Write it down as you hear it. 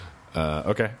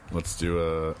Okay, let's do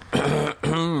a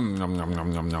nom, nom,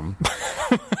 nom, nom, nom.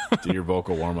 Do your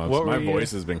vocal warm-ups. My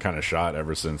voice has been kind of shot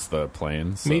ever since the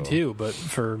plane. So. Me too, but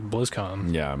for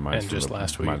BlizzCon. Yeah, mine's and just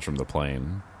last week. Mine's from the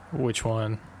plane. Which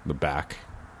one? The back.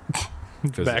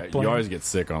 Because Back you always get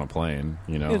sick on a plane,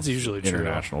 you know. It's usually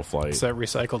international flight. It's that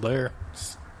recycled air.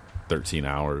 It's 13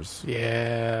 hours.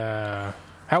 Yeah.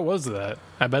 How was that?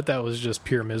 I bet that was just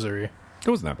pure misery. It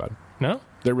wasn't that bad. No?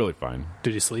 They're really fine.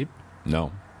 Did you sleep?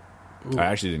 No. Ooh. I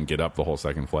actually didn't get up the whole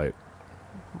second flight.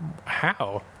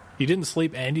 How? You didn't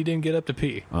sleep and you didn't get up to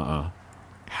pee? Uh-uh.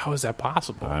 How is that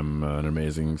possible? I'm an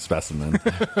amazing specimen.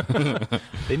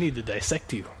 They need to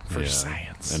dissect you for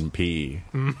science. And pee.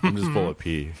 I'm just full of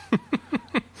pee.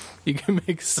 You can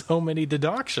make so many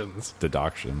deductions.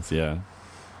 Deductions, yeah.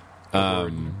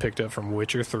 Picked up from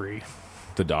Witcher 3.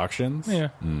 Deductions? Yeah.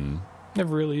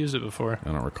 Never really used it before.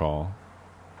 I don't recall.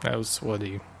 That was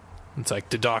it's like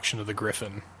deduction of the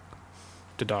griffin.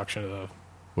 Deduction of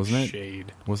the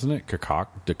shade. Wasn't it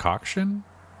decoction?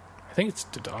 I think it's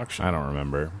deduction. I don't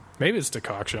remember. Maybe it's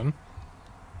decoction.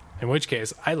 In which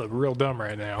case, I look real dumb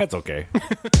right now. That's okay.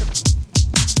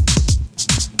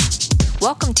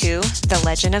 Welcome to The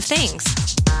Legend of Things.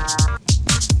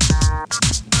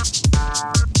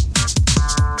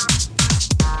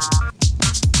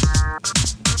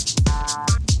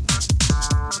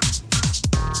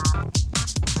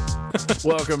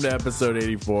 Welcome to episode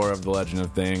 84 of The Legend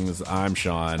of Things. I'm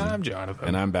Shaun. I'm Jonathan.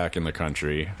 And I'm back in the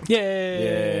country.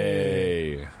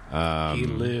 Yay! Yay! He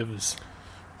lives.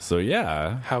 So,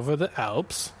 yeah. How are the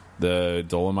Alps? The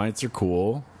Dolomites are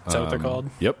cool. Is that what they're called?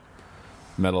 Yep.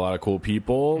 Met a lot of cool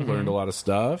people. Learned a lot of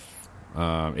stuff.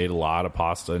 Ate a lot of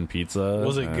pasta and pizza.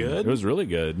 Was it good? It was really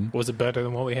good. Was it better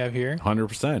than what we have here?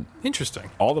 100%. Interesting.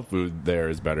 All the food there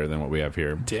is better than what we have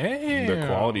here. Damn. The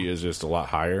quality is just a lot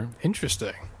higher.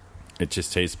 Interesting. It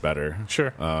just tastes better.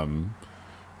 Sure.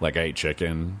 Like I ate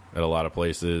chicken at a lot of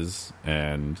places,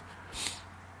 and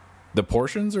the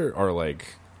portions are like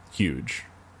huge.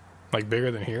 Like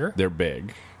bigger than here? They're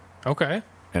big. Okay.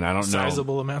 And I don't know.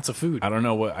 Sizable amounts of food. I don't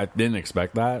know what, I didn't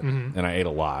expect that, and I ate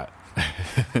a lot.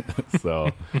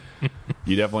 So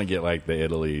you definitely get like the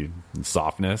Italy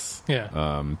softness.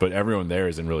 Yeah. But everyone there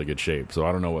is in really good shape, so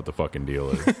I don't know what the fucking deal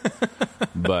is.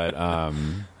 But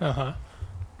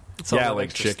yeah,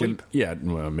 like chicken. Sleep. Yeah,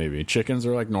 well, maybe chickens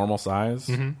are like normal size,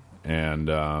 and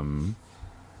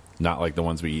not like the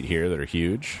ones we eat here that are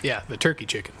huge. Yeah, the turkey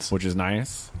chickens, which is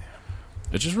nice. Yeah.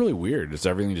 It's just really weird. It's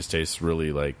everything just tastes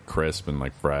really like crisp and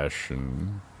like fresh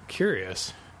and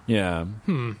curious. Yeah.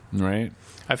 Right.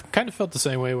 I've kind of felt the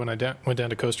same way when I went down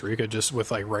to Costa Rica, just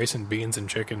with like rice and beans and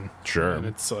chicken. Sure. And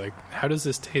it's like, how does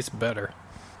this taste better?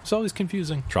 It's always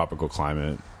confusing. Tropical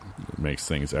climate makes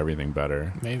everything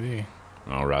better. Maybe.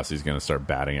 Oh, Rossi's going to start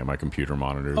batting at my computer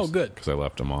monitors. Oh, good. Because I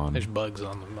left them on. There's bugs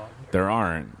on them. There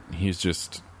aren't. He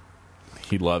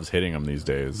loves hitting them these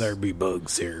days. There be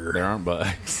bugs here. There aren't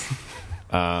bugs.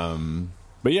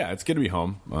 But yeah, it's good to be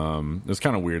home. It's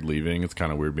kind of weird leaving. It's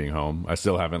kind of weird being home. I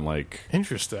still haven't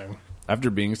Interesting. After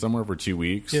being somewhere for 2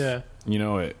 weeks. Yeah. You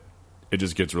know, it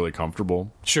just gets really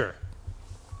comfortable. Sure.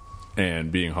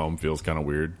 And being home feels kind of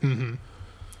weird. Mm-hmm.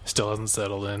 Still hasn't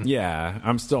settled in. Yeah,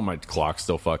 my clock's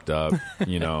still fucked up.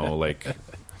 You know, like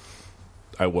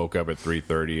I woke up at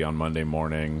 3:30 on Monday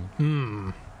morning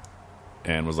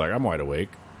and was like, I'm wide awake.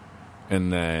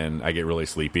 And then I get really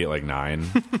sleepy at like 9.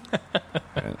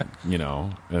 and, you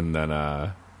know, and then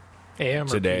AM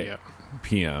today, or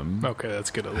PM. Okay, that's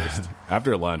good at least.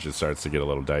 After lunch, it starts to get a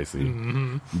little dicey.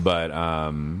 But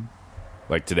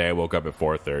like today, I woke up at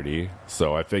 4:30,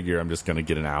 so I figure I'm just going to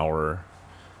get an hour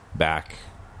back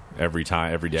every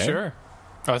day. Sure.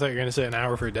 Oh, I thought you were going to say an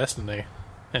hour for Destiny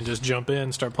and just jump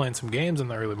in, start playing some games in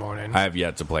the early morning. I have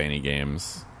yet to play any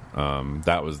games.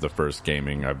 That was the first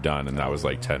gaming I've done, and that was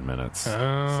like 10 minutes.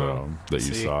 So that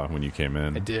you saw when you came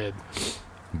in. I did.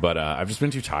 But I've just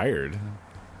been too tired.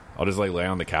 I'll just like lay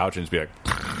on the couch and just be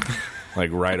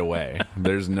like right away.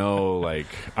 There's no like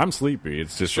I'm sleepy.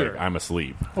 It's just like I'm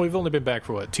asleep. Well, we've only been back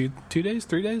for what, 2 days,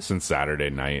 3 days? Since Saturday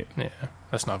night. Yeah,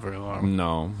 that's not very long.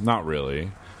 No, not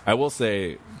really. I will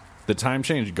say the time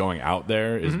change going out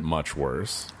there is much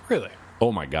worse. Really?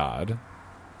 Oh my God.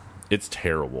 It's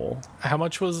terrible. How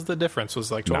much was the difference?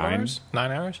 Was it like 12 9 hours?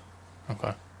 9 hours?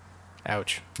 Okay.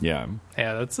 Ouch. Yeah.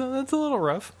 Yeah, that's a little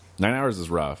rough. 9 hours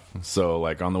is rough. So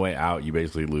like on the way out, you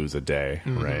basically lose a day,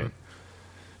 right?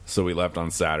 So we left on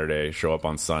Saturday, show up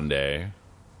on Sunday,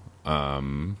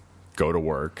 go to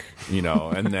work, you know,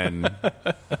 and then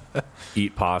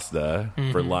eat pasta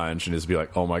for lunch and just be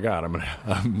like, oh my God,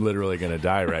 I'm literally gonna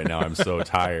die right now. I'm so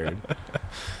tired.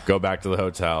 Go back to the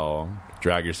hotel,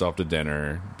 drag yourself to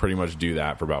dinner, pretty much do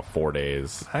that for about 4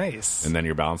 days. Nice. And then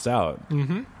you're balanced out.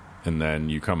 Mm-hmm. And then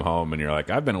you come home and you're like,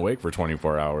 I've been awake for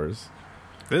 24 hours.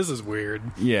 This is weird.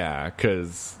 Yeah,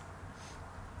 because,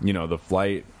 the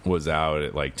flight was out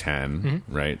at like 10,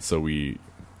 right? So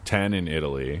 10 in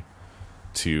Italy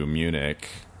to Munich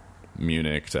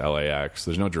to LAX.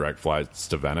 There's no direct flights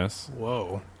to Venice.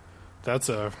 Whoa. That's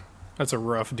a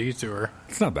rough detour.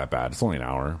 It's not that bad. It's only an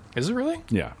hour. Is it really?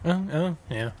 Yeah.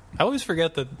 Yeah. I always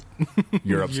forget that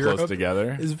Europe's close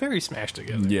together. Is very smashed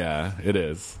together. Yeah, it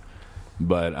is.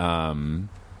 But,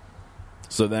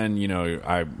 so then,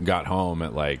 I got home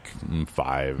at like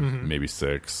 5, maybe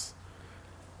 6.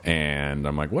 And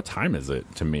I'm like, what time is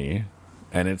it to me?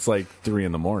 And it's like 3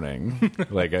 a.m.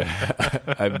 Like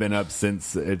I've been up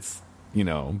since it's,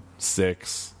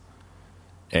 6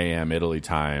 a.m. Italy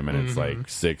time, and it's like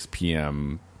 6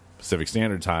 p.m. Pacific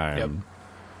Standard Time. Yep.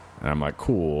 And I'm like,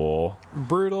 cool.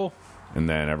 Brutal. And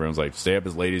then everyone's like, stay up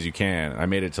as late as you can. I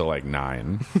made it till like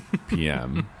 9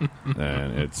 p.m.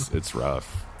 and it's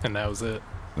rough. And that was it.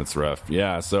 That's rough.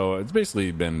 Yeah, so it's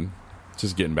basically been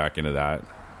just getting back into that.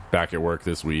 Back at work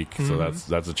this week, so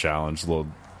that's a challenge.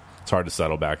 It's hard to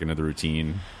settle back into the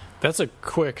routine. That's a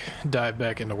quick dive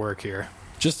back into work here.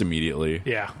 Just immediately.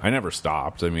 Yeah. I never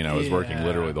stopped. I mean, I was working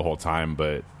literally the whole time,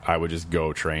 but I would just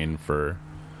go train for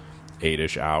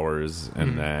 8-ish hours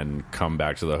and then come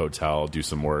back to the hotel, do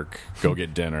some work, go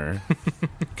get dinner,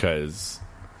 because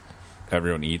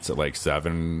everyone eats at like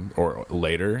 7 or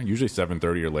later, usually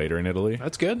 7:30 or later in Italy.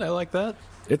 That's good. I like that.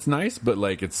 It's nice, but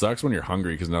like it sucks when you're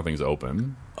hungry because nothing's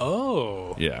open.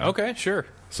 Oh. Yeah. Okay, sure.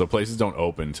 So places don't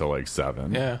open till like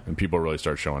 7. Yeah. And people really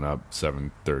start showing up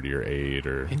 7:30 or 8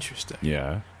 or... Interesting.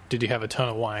 Yeah. Did you have a ton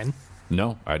of wine?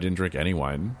 No, I didn't drink any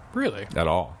wine. Really? At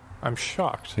all. I'm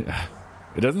shocked. Yeah.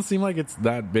 It doesn't seem like it's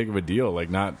that big of a deal. Like,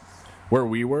 not where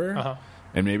we were,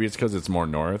 and maybe it's because it's more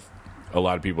north, a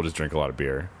lot of people just drink a lot of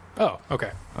beer. Oh,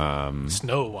 okay.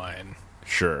 Snow wine.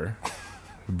 Sure.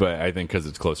 But I think because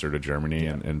it's closer to Germany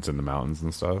and it's in the mountains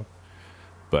and stuff.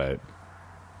 But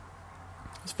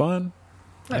it's fun.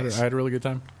 Nice. I had a really good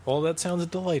time. Well, that sounds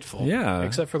delightful. Yeah.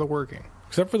 Except for the working.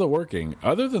 Except for the working.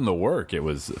 Other than the work, it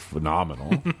was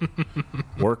phenomenal.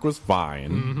 Work was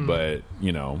fine, but,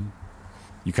 you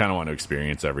kind of want to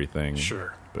experience everything.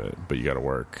 Sure. But you got to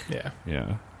work. Yeah.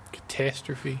 Yeah.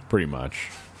 Catastrophe. Pretty much.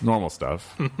 Normal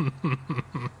stuff.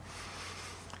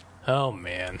 Oh,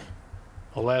 man.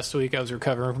 Well, last week I was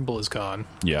recovering from BlizzCon.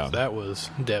 Yeah. That was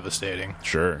devastating.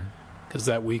 Sure. Because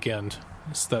that weekend,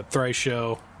 it's that thrice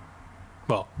show.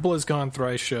 Well, BlizzCon,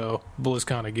 thrice show,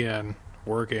 BlizzCon again,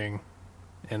 working,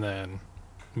 and then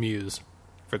Muse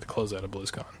for the closeout of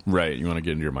BlizzCon. Right. You want to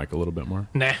get into your mic a little bit more?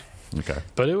 Nah. Okay.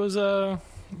 But it was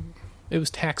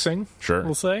taxing. Sure.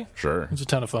 We'll say. Sure. It was a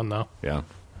ton of fun, though. Yeah.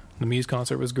 The Muse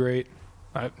concert was great.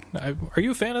 Are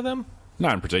you a fan of them?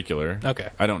 Not in particular. Okay.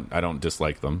 I don't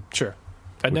dislike them. Sure.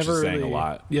 Which is saying a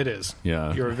lot. It is.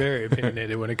 Yeah. You're very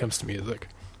opinionated when it comes to music.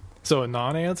 So a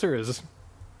non-answer is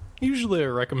usually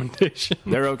a recommendation.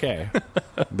 They're okay.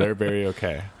 They're very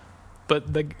okay.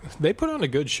 But they put on a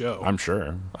good show. I'm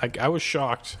sure. Like, I was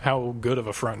shocked how good of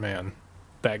a frontman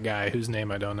that guy, whose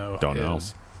name I don't know.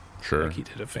 Sure. Like, he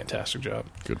did a fantastic job.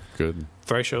 Good.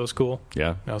 Thrice show was cool.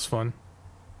 Yeah. That was fun.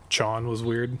 Shaun was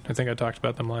weird. I think I talked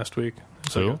about them last week.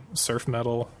 It's Who? like a surf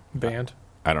metal band.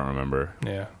 I don't remember.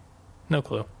 Yeah. No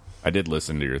clue. I did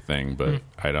listen to your thing, but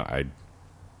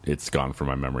it's gone from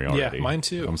my memory already. Yeah, mine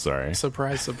too. I'm sorry.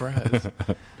 Surprise.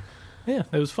 Yeah,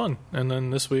 it was fun. And then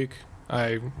this week,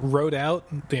 I wrote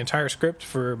out the entire script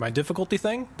for my difficulty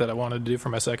thing that I wanted to do for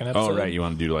my second episode. Oh, right. You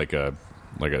want to do like a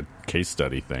case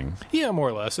study thing. Yeah, more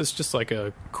or less. It's just like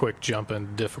a quick jump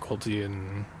in difficulty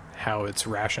and how it's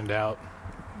rationed out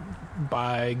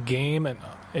by game. And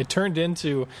it turned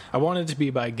into, I wanted it to be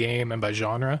by game and by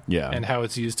genre. Yeah. And how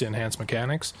it's used to enhance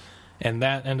mechanics. And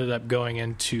that ended up going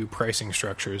into pricing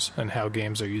structures and how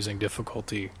games are using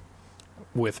difficulty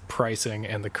with pricing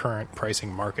and the current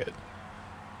pricing market.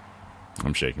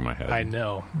 I'm shaking my head. I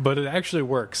know, but it actually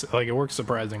works. Like, it works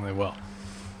surprisingly well.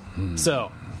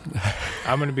 So,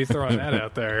 I'm going to be throwing that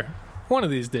out there one of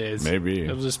these days. Maybe.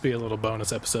 It'll just be a little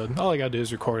bonus episode. All I got to do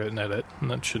is record it and edit, and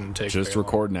that shouldn't take Just very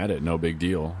record long. and edit. No big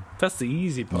deal. That's the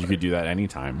easy part. You could do that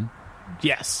anytime.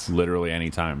 Yes. Literally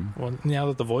anytime. Well, now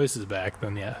that the voice is back,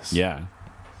 then yes. Yeah.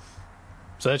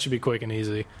 So that should be quick and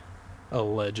easy.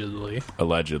 Allegedly.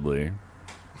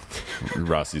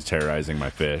 Rossi's terrorizing my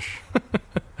fish.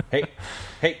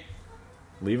 Hey,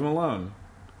 leave him alone.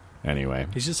 Anyway,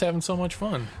 He's just having so much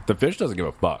fun. the fish doesn't give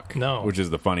a fuck. No. Which is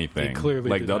the funny thing. clearly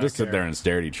like did they'll not just sit care. there and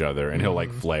stare at each other, and he'll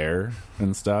like flare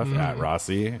and stuff at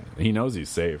Rossi. He knows he's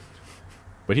safe.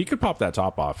 But he could pop that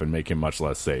top off and make him much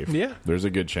less safe. Yeah. There's a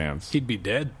good chance. He'd be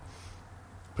dead.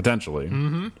 Potentially.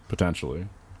 Mm-hmm. Potentially.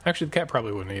 Actually, the cat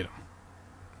probably wouldn't eat him.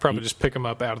 Probably just pick him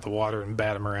up out of the water and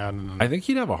bat him around. And I think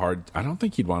he'd have a hard... I don't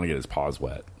think he'd want to get his paws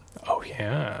wet. Oh,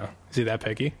 yeah. Is he that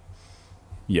picky?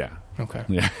 Yeah. Okay.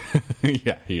 Yeah.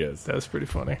 Yeah, he is. That's pretty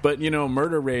funny. But,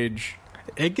 murder rage...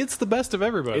 It gets the best of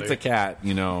everybody. It's a cat,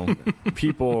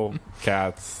 People,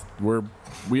 cats,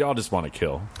 we all just want to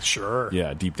kill. Sure.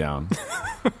 Yeah, deep down.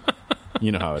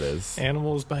 You know how it is.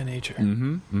 Animals by nature.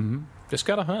 Mm-hmm. Mm-hmm. Just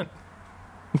gotta hunt.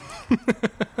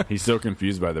 He's so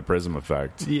confused by the prism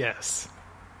effect. Yes.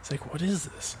 It's like, what is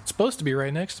this? It's supposed to be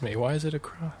right next to me. Why is it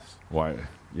across? Why?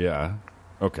 Yeah.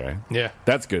 Okay. Yeah.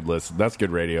 That's good. That's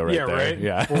good radio right there. Right?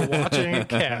 Yeah. We're watching a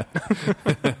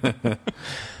cat.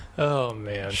 Oh,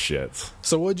 man. Shit.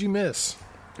 So what'd you miss?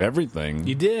 Everything.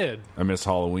 You did. I missed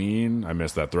Halloween. I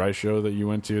missed that Thrice show that you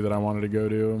went to that I wanted to go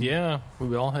to. Yeah.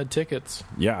 We all had tickets.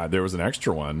 Yeah. There was an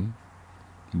extra one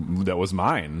that was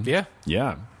mine. Yeah.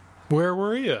 Yeah. Where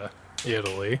were you?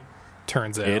 Italy.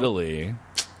 Turns out. Italy.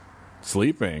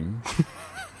 Sleeping.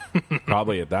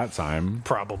 Probably at that time.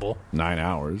 Probable. 9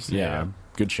 hours. Yeah.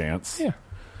 Good chance. Yeah.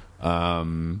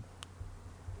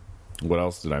 What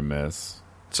else did I miss?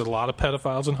 It's a lot of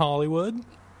pedophiles in Hollywood.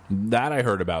 That I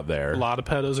heard about there. A lot of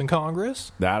pedos in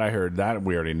Congress. That I heard. That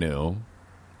we already knew.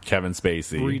 Kevin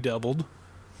Spacey. Redoubled.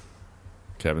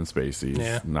 Kevin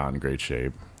Spacey's not in great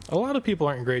shape. A lot of people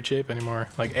aren't in great shape anymore.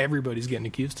 Like, everybody's getting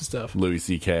accused of stuff. Louis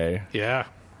C.K. Yeah.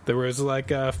 There was like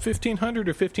 1,500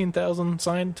 or 15,000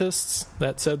 scientists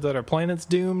that said that our planet's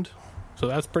doomed. So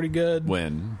that's pretty good.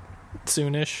 When?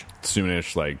 Soonish.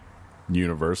 Soonish, like,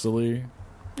 universally?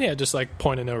 Yeah, just like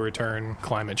point of no return,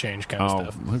 climate change kind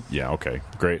of stuff. Yeah, okay.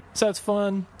 Great. So that's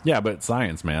fun. Yeah, but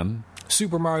science, man.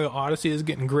 Super Mario Odyssey is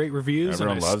getting great reviews,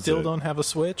 Everyone and I loves still it. don't have a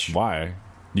Switch. Why?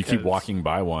 You keep walking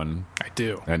by one I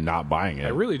do. and not buying it. I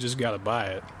really just got to buy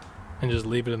it and just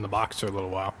leave it in the box for a little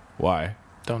while. Why?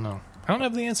 Don't know. I don't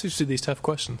have the answers to these tough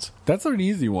questions. That's an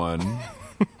easy one.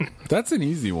 That's an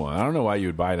easy one. I don't know why you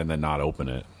would buy it and then not open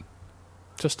it.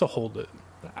 Just to hold it.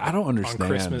 I don't understand. On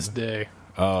Christmas Day.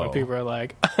 Oh. When people are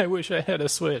like, I wish I had a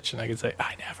Switch. And I could say,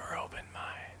 I never opened mine.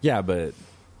 Yeah, but...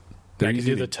 I could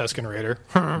do the Tusken Raider.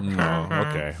 No,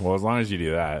 okay. Well, as long as you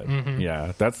do that. Mm-hmm.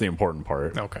 Yeah, that's the important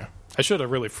part. Okay. I should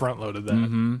have really front-loaded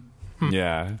that.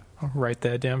 Yeah. I'll write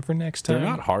that down for next time. They're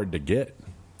not hard to get.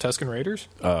 Tusken Raiders?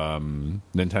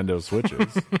 Nintendo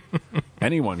Switches.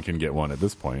 Anyone can get one at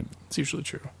this point. It's usually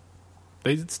true.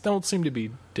 They don't seem to be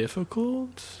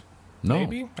difficult. No.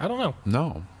 Maybe? I don't know.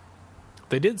 No.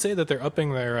 They did say that they're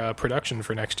upping their production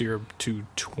for next year to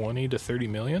 20 to 30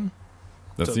 million.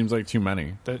 That seems like too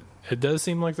many. That it does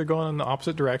seem like they're going in the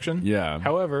opposite direction. Yeah.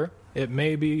 However, it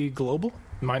may be global.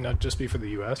 It might not just be for the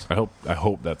U.S. I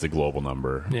hope that's a global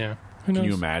number. Yeah. Who knows? Can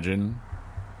you imagine?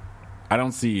 I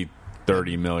don't see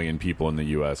 30 million people in the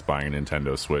U.S. buying a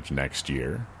Nintendo Switch next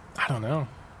year. I don't know.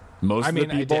 Most of the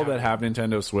people that have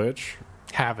Nintendo Switch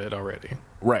have it already.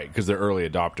 Right, because they're early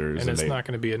adopters. And it's not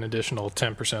going to be an additional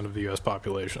 10% of the U.S.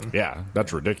 population. Yeah,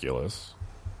 that's ridiculous.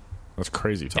 That's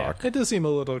crazy talk. Yeah, it does seem a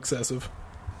little excessive.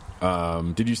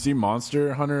 Did you see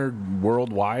Monster Hunter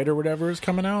Worldwide or whatever is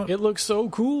coming out? It looks so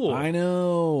cool. I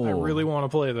know. I really want to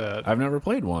play that. I've never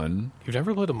played one. You've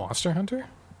never played a Monster Hunter?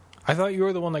 I thought you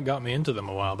were the one that got me into them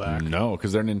a while back. No,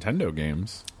 because they're Nintendo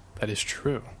games. That is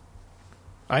true.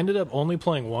 I ended up only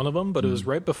playing one of them, but it was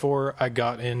right before I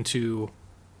got into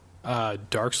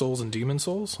Dark Souls and Demon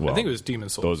Souls. Well, I think it was Demon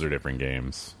Souls. Those are different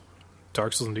games.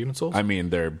 Dark Souls and Demon Souls? I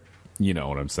mean, they're, you know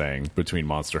what I'm saying, between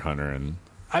Monster Hunter and...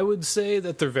 I would say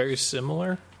that they're very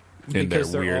similar. And they're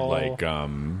weird, all, like,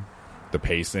 the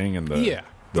pacing and the, yeah,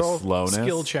 the all slowness.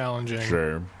 Skill challenging.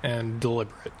 Sure. And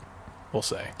deliberate, we'll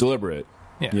say. Deliberate.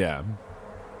 Yeah. Yeah.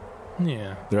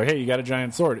 Yeah. They're like, hey, you got a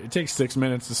giant sword. It takes 6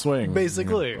 minutes to swing.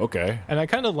 Basically. Yeah. Okay. And I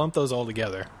kind of lump those all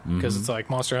together because it's like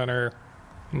Monster Hunter,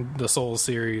 the Souls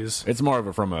series. It's more of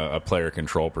a from a player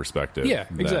control perspective. Yeah,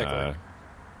 than exactly. a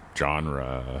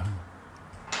genre.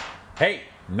 Hey,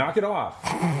 knock it off.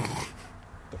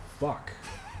 The fuck?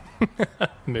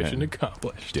 Mission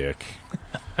accomplished. Dick.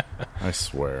 I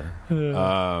swear.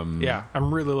 Yeah,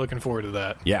 I'm really looking forward to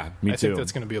that. Yeah, me I too. think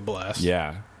that's going to be a blast.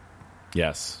 Yeah.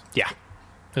 Yes. Yeah.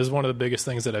 This is one of the biggest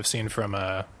things that I've seen from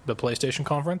the PlayStation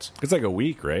conference. It's like a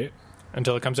week, right?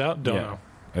 Until it comes out? Don't know.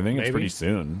 I think it's Maybe. pretty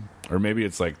soon. Or maybe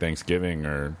it's like Thanksgiving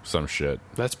or some shit.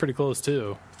 That's pretty close,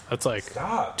 too. That's like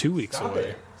 2 weeks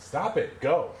away. Stop it.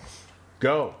 Go.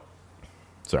 Go.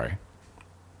 Sorry.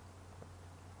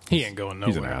 He ain't going nowhere.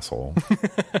 He's an asshole.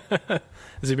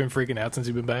 Has he been freaking out since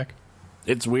you've been back?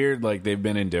 It's weird. Like, they've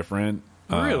been indifferent.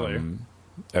 Really?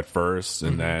 at first,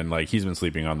 and then like he's been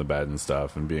sleeping on the bed and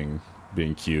stuff and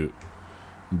being cute.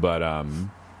 But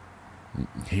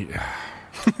he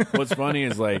what's funny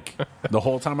is like the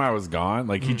whole time I was gone,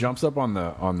 like he jumps up on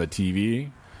the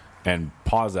TV and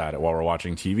paws at it while we're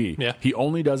watching TV. Yeah. He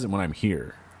only does it when I'm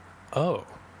here. Oh.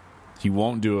 He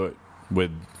won't do it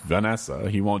with Vanessa.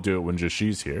 He won't do it when just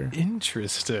she's here.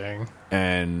 Interesting.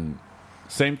 And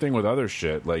same thing with other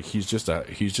shit. Like he's just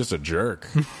a jerk.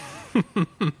 I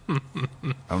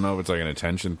don't know if it's like an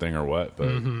attention thing or what, but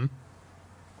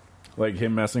like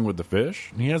him messing with the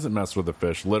fish, he hasn't messed with the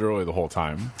fish literally the whole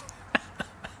time.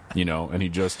 You know, and he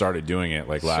just started doing it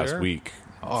like last week.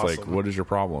 Awesome. It's like, what is your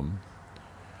problem?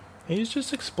 He's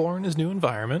just exploring his new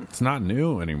environment. It's not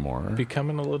new anymore.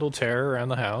 Becoming a little terror around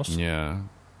the house. Yeah.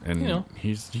 And You know.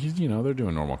 he's you know, they're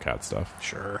doing normal cat stuff.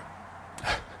 Sure.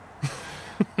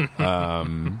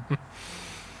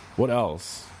 What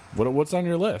else? What's on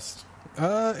your list?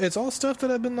 It's all stuff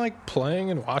that I've been like playing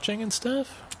and watching and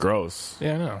stuff. Gross.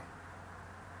 Yeah, I know.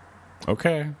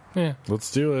 Okay. Yeah.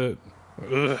 Let's do it.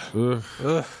 Ugh.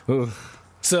 Ugh. Ugh.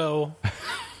 So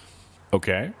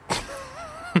Okay.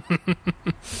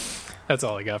 that's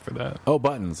all I got for that. Oh,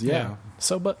 buttons. Yeah.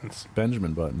 So buttons.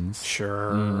 Benjamin buttons.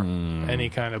 Sure. Any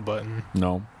kind of button.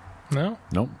 No. No?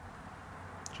 Nope.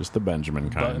 Just the Benjamin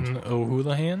kind. Button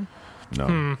O'Houlihan?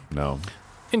 No. No.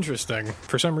 Interesting.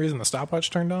 For some reason, the stopwatch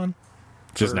turned on.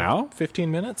 Just For now? 15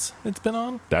 minutes it's been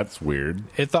on. That's weird.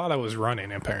 It thought I was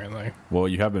running, apparently. Well,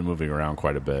 you have been moving around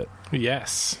quite a bit.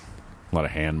 Yes. A lot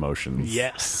of hand motions.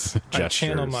 Yes. I Gestures.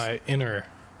 channel my inner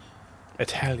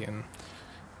Italian.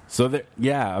 So,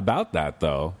 about that,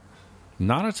 though,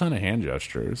 not a ton of hand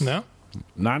gestures. No?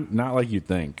 Not like you'd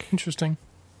think. Interesting.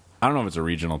 I don't know if it's a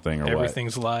regional thing or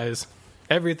Everything's lies.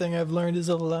 Everything I've learned is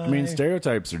a lie. what. I mean,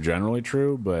 stereotypes are generally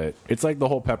true, but it's like the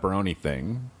whole pepperoni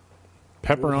thing.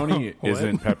 Pepperoni What?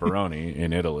 isn't pepperoni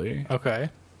in Italy. Okay.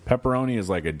 Pepperoni is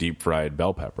like a deep-fried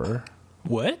bell pepper.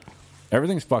 What?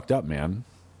 Everything's fucked up, man.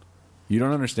 You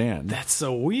don't understand. That's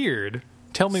so weird.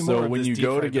 Tell me more. So of when this you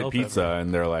go to deep-fried get bell pizza pepper.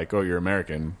 and they're like, "Oh, you're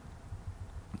American,"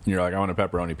 and you're like, "I want a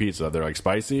pepperoni pizza." They're like,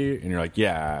 "Spicy," and you're like,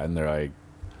 "Yeah," and they're like,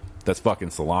 "That's fucking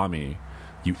salami,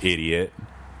 you idiot,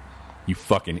 you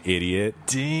fucking idiot."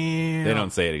 Damn. They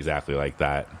don't say it exactly like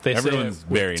that. They say Everyone's it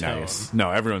with very tone. nice.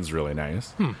 No, everyone's really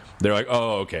nice. They're like,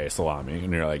 "Oh, okay, salami,"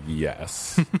 and you're like,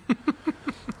 "Yes."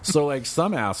 So like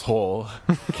some asshole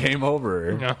came over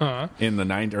in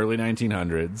the early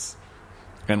 1900s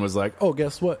and was like, "Oh,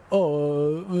 guess what?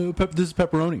 Oh, this is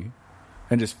pepperoni,"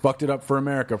 and just fucked it up for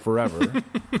America forever.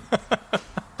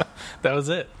 That was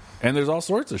it. And there's all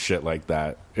sorts of shit like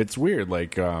that. It's weird.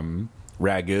 Like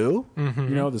ragu,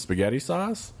 you know, the spaghetti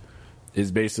sauce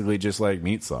is basically just like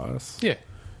meat sauce. Yeah.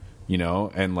 You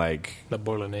know, and like The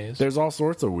bolognese. there's all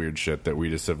sorts of weird shit that we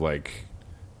just have like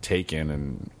taken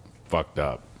and fucked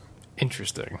up.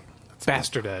 Interesting.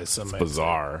 Bastardized some.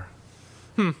 Bizarre.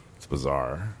 It's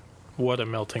bizarre. What a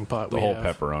melting pot The we whole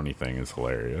have. pepperoni thing is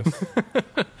hilarious.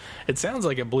 It sounds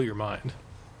like it blew your mind.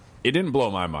 It didn't blow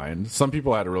my mind. Some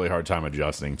people had a really hard time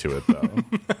adjusting to it,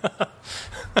 though.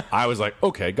 I was like,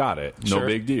 okay, got it. No Sure.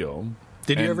 big deal.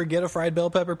 Did you And- ever get a fried bell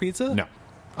pepper pizza? No.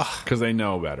 Because they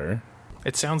know better.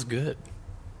 It sounds good.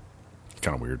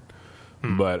 Kind of weird.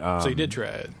 But So you did try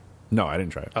it. no, I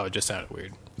didn't try it. Oh, it just sounded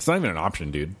weird. It's not even an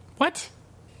option, dude. What?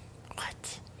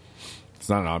 What? It's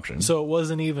not an option. So it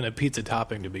wasn't even a pizza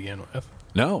topping to begin with.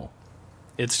 No.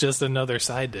 It's just another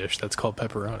side dish that's called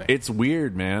pepperoni. It's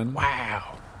weird, man.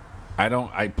 Wow.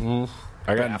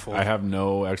 Baffled. I have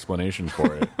no explanation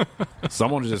for it.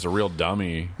 Someone was just a real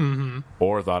dummy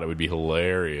or thought it would be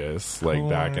hilarious like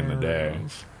back in the day.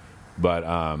 But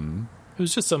It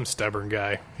was just some stubborn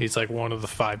guy. He's like one of the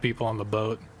 5 people on the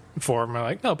boat. 4 of them are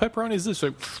like, no, pepperoni is this.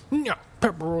 Like, no,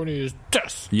 pepperoni is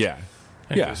this. yeah.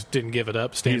 And Yeah. just didn't give it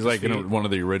up. He's like one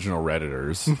of the original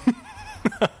Redditors,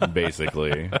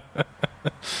 basically.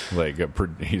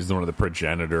 Like he's one of the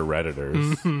progenitor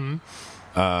Redditors.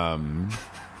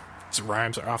 His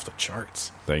rhymes are off the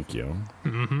charts. Thank you.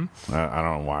 Mm-hmm. I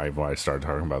don't know why I started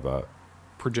talking about that.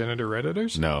 Progenitor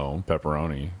Redditors? No,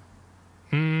 pepperoni.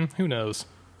 Who knows?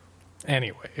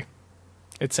 Anyway,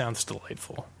 it sounds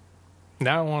delightful.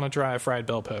 Now I want to try a fried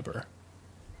bell pepper.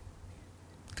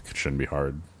 It shouldn't be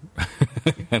hard.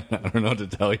 I don't know what to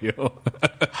tell you.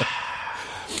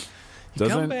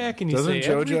 Come back and you say,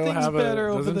 everything's better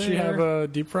over Doesn't she there. have a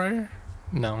deep fryer?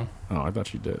 No, Oh, I thought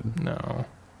she did. no.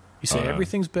 You say Oh, yeah.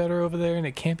 everything's better over there and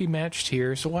it can't be matched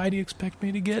here, so why do you expect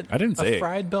me to get I didn't say a it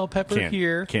fried bell pepper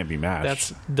here? Can't be matched.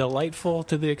 That's delightful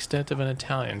to the extent of an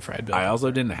Italian fried bell I pepper.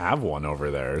 also didn't have one over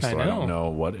there, so I know. don't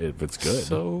know if it's good.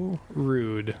 So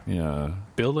rude. Yeah.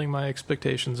 Building my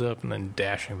expectations up and then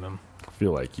dashing them.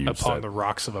 feel like you upon the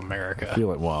rocks of America. I feel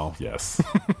like, well, yes.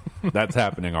 That's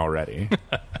happening already.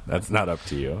 That's not up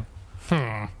to you.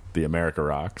 The America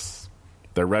rocks.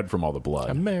 They're red from all the blood.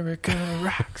 America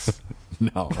rocks.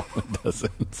 No, it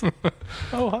doesn't.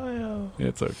 Ohio.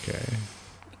 It's okay.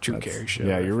 Drew Carey show.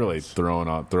 Yeah, you're really throwing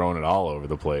it all over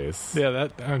the place. Yeah,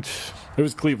 It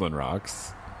was Cleveland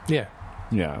rocks. Yeah.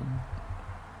 Yeah.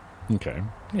 Okay.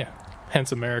 Yeah.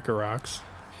 Hence America rocks.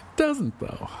 It doesn't,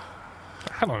 though.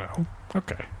 I don't know.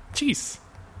 Okay. Jeez.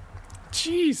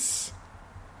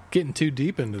 Getting too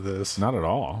deep into this. Not at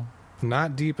all.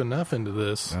 Not deep enough into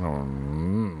this. I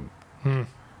don't...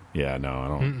 Yeah, no, I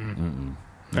don't...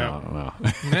 No.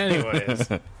 Anyways.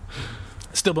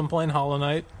 Still been playing Hollow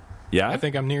Knight. Yeah? I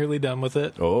think I'm nearly done with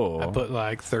it. Oh. I put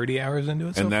like 30 hours into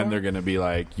it so And then far. they're going to be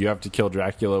like, you have to kill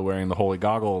Dracula wearing the holy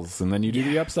goggles, and then you do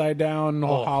the upside down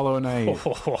Hollow Knight.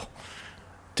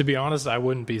 To be honest, I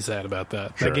wouldn't be sad about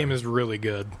that. Sure. That game is really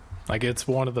good. Like, it's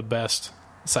one of the best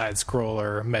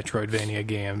side-scroller Metroidvania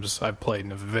games I've played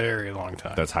in a very long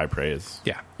time. That's high praise.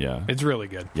 Yeah. Yeah. It's really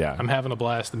good. Yeah. I'm having a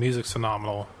blast. The music's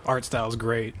phenomenal. Art style's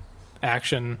great.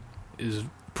 Action is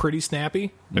pretty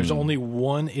snappy. There's only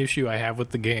one issue I have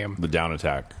with the game. The down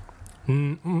attack.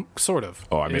 Sort of.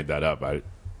 Oh, I made that up.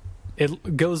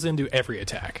 It goes into every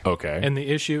attack. Okay. And the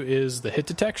issue is the hit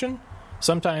detection.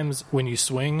 Sometimes when you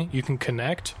swing, you can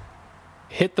connect,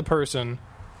 hit the person,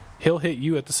 he'll hit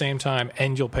you at the same time,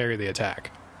 and you'll parry the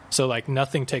attack. So, like,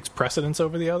 nothing takes precedence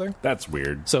over the other. That's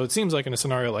weird. So it seems like in a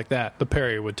scenario like that, the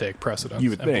parry would take precedence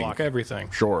You would and think. block everything.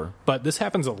 Sure. But this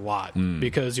happens a lot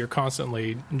because you're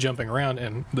constantly jumping around,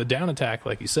 and the down attack,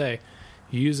 like you say,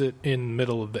 you use it in the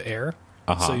middle of the air.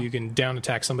 So you can down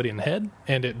attack somebody in the head,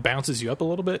 and it bounces you up a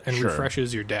little bit and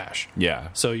refreshes your dash. Yeah.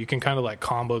 So you can kind of like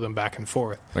combo them back and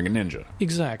forth. Like a ninja.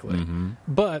 Exactly.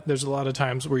 But there's a lot of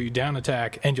times where you down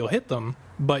attack and you'll hit them,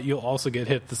 but you'll also get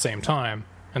hit at the same time,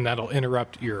 and that'll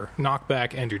interrupt your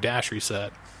knockback and your dash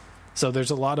reset. So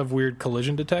there's a lot of weird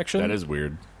collision detection. That is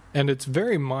weird. And it's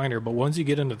very minor, but once you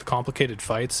get into the complicated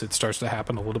fights, it starts to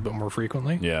happen a little bit more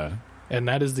frequently. Yeah. And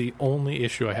that is the only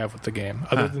issue I have with the game.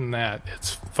 Other than that,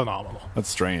 it's phenomenal. That's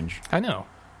strange. I know.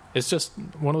 It's just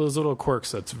one of those little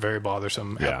quirks that's very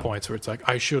bothersome at points where it's like,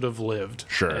 I should have lived.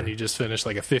 Sure. And you just finish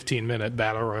like a 15-minute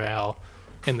battle royale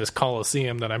in this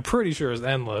Coliseum that I'm pretty sure is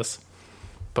endless,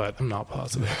 but I'm not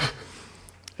positive.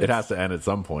 It has to end at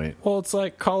some point. Well, it's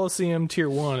like Coliseum Tier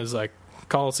 1 is like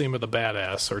Coliseum of the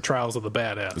Badass or Trials of the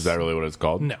Badass. Is that really what it's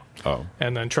called? No. Oh.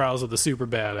 And then Trials of the Super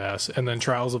Badass, and then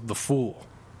Trials of the Fool.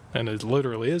 And it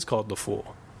literally is called the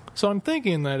Fool. So I'm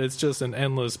thinking that it's just an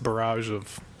endless barrage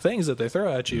of things that they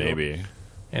throw at you. Maybe.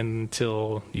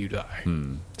 Until you die.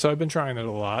 So I've been trying it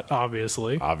a lot,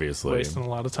 obviously. Wasting a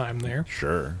lot of time there.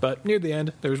 Sure. But near the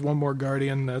end, there's one more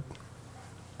Guardian that...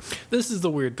 This is the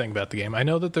weird thing about the game. I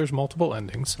know that there's multiple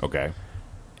endings. Okay.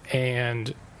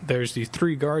 And there's the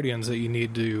 3 Guardians that you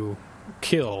need to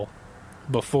kill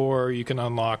before you can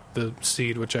unlock the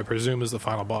seed, which I presume is the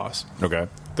final boss. Okay.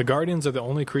 The Guardians are the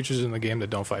only creatures in the game that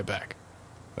don't fight back.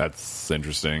 That's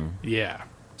interesting. Yeah.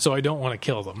 So I don't want to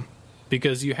kill them.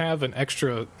 Because you have an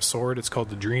extra sword. It's called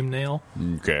the Dream Nail.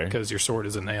 Okay. Because your sword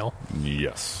is a nail.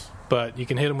 Yes. But you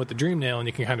can hit them with the Dream Nail, and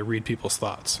you can kind of read people's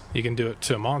thoughts. You can do it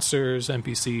to monsters,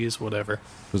 NPCs, whatever.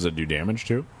 Does it do damage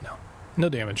too? No. No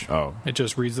damage. Oh. It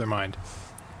just reads their mind.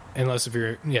 Unless if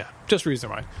you're... Yeah, just reads their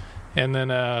mind. And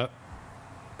then...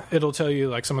 it'll tell you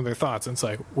like some of their thoughts. And it's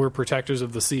like, we're protectors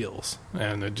of the seals.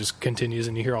 And it just continues,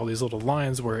 and you hear all these little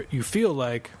lines where you feel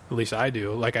like, at least I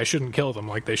do, like I shouldn't kill them,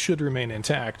 like they should remain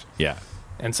intact. Yeah.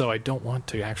 And so I don't want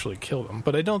to actually kill them.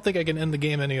 But I don't think I can end the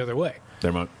game any other way.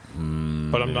 But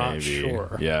I'm not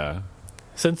sure. Yeah.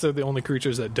 Since they're the only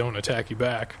creatures that don't attack you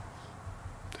back,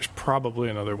 there's probably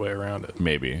another way around it.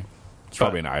 Maybe. It's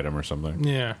probably an item or something.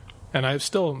 Yeah. And I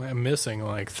still am missing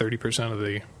like 30% of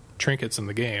the trinkets in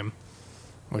the game,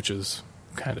 which is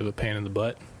kind of a pain in the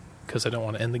butt because I don't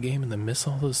want to end the game and then miss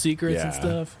all those secrets and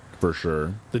stuff. For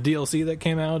sure. The DLC that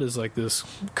came out is like this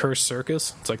cursed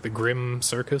circus. It's like the Grim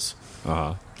Circus.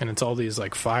 And it's all these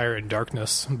like fire and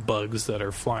darkness bugs that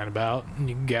are flying about. And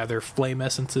you can gather flame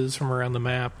essences from around the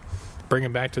map, bring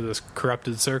them back to this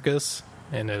corrupted circus,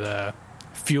 and it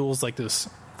fuels like this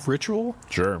ritual.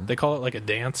 Sure. They call it like a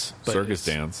dance. But Circus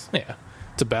dance. Yeah.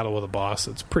 It's a battle with a boss.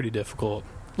 It's pretty difficult.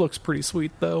 Looks pretty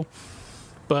sweet though.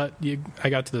 But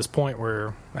I got to this point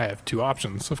where I have 2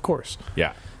 options, of course.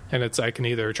 Yeah. And it's I can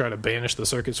either try to banish the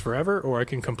circus forever, or I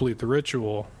can complete the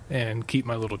ritual and keep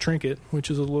my little trinket,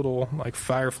 which is a little like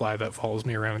firefly that follows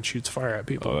me around and shoots fire at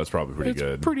people. Oh, that's probably pretty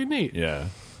good. It's pretty neat. Yeah.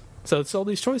 So it's all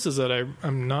these choices that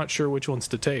I'm not sure which ones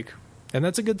to take. And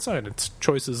that's a good sign. It's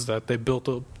choices that they built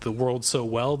up the world so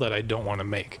well that I don't want to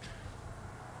make.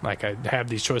 like I have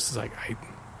these choices. Like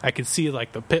I could see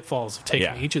like the pitfalls of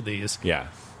taking each of these. Yeah.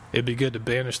 It'd be good to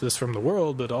banish this from the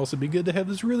world, but also be good to have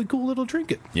this really cool little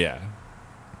trinket. Yeah.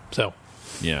 So.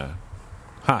 Yeah.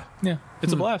 Huh. Yeah,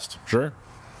 it's a blast. Sure.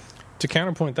 To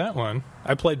counterpoint that one,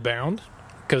 I played Bound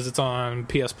because it's on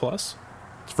PS Plus.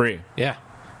 It's free. Yeah,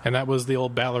 and that was the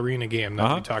old ballerina game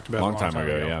that we talked about long time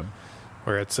ago. Yeah,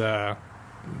 where it's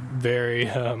very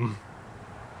they're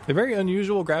very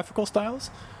unusual graphical styles.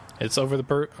 It's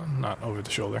not over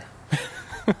the shoulder.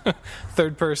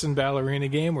 Third person ballerina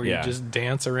game where you just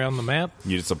dance around the map.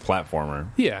 It's a platformer.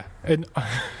 Yeah, and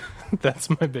that's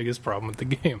my biggest problem with the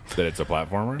game. That it's a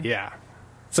platformer? Yeah.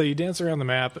 So you dance around the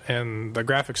map, and the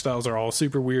graphic styles are all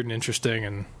super weird and interesting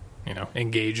and,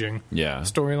 engaging. Yeah. The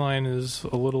storyline is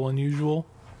a little unusual.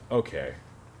 Okay,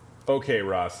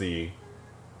 Rossi.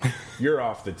 You're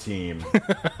off the team.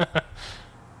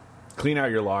 Clean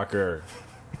out your locker.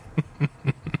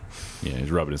 Yeah, he's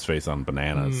rubbing his face on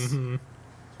bananas. Mm-hmm.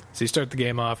 So you start the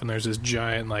game off, and there's this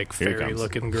giant,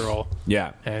 fairy-looking girl.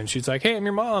 Yeah. And she's like, hey, I'm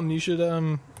your mom. You should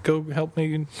go help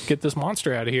me get this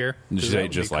monster out of here. Did you say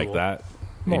just cool. Like that?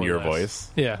 In your voice?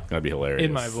 Yeah. That'd be hilarious.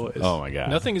 In my voice. Oh, my God.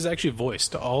 Nothing is actually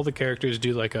voiced. All the characters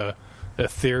do, a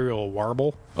ethereal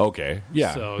warble. Okay.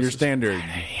 Yeah. So your standard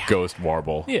ghost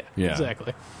warble. Yeah,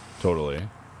 exactly. Totally.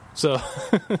 So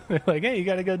they're like, hey, you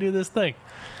got to go do this thing.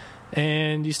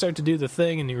 And you start to do the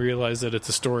thing, and you realize that it's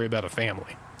a story about a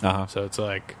family. Uh-huh. So it's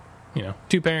like,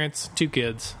 2 parents, 2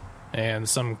 kids, and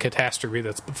some catastrophe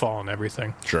that's befallen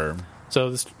everything. Sure.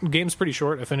 So this game's pretty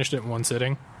short. I finished it in one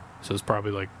sitting. So it's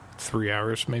probably 3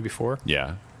 hours, maybe 4.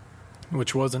 Yeah.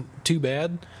 Which wasn't too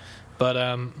bad. But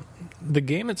the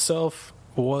game itself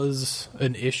was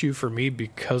an issue for me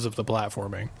because of the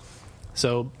platforming.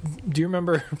 So do you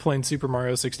remember playing Super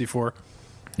Mario 64?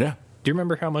 Yeah. Do you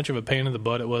remember how much of a pain in the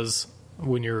butt it was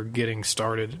when you were getting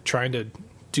started trying to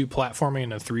do platforming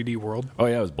in a 3D world? Oh,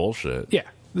 yeah, it was bullshit. Yeah,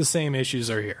 the same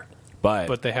issues are here.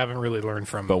 But they haven't really learned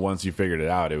from it. But once you figured it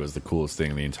out, it was the coolest thing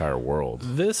in the entire world.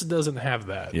 This doesn't have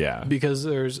that. Yeah. Because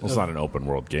it's not an open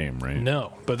world game, right?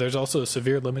 No, but there's also a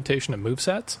severe limitation of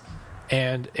movesets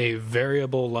and a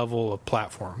variable level of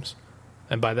platforms.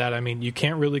 And by that, I mean you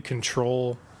can't really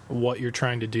control what you're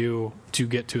trying to do to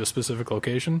get to a specific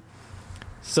location.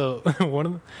 So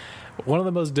one of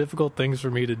the most difficult things for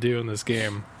me to do in this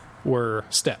game were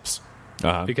steps.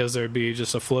 Uh-huh. Because there'd be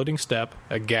just a floating step,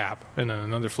 a gap, and then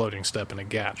another floating step and a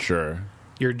gap. Sure.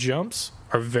 Your jumps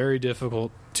are very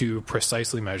difficult to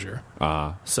precisely measure.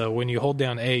 Uh-huh. So when you hold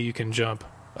down A, you can jump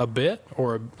a bit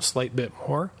or a slight bit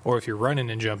more. Or if you're running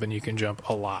and jumping, you can jump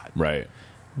a lot. Right.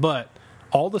 But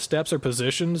all the steps are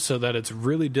positioned so that it's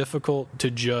really difficult to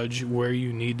judge where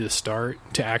you need to start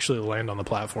to actually land on the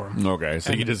platform. Okay,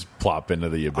 so you just plop into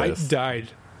the abyss. I died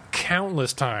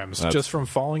countless times just from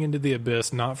falling into the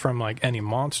abyss, not from any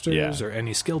monsters or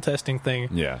any skill testing thing.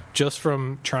 Yeah. Just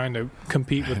from trying to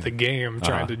compete with the game,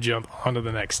 trying to jump onto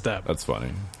the next step. That's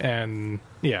funny. And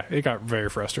yeah, it got very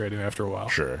frustrating after a while.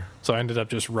 Sure. So I ended up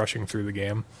just rushing through the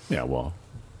game. Yeah, well,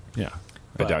 yeah.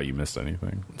 I doubt you missed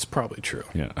anything. It's probably true.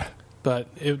 Yeah. But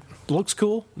it looks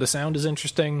cool. The sound is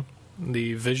interesting.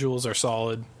 The visuals are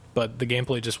solid. But the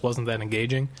gameplay just wasn't that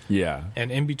engaging. Yeah.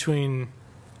 And in between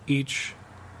each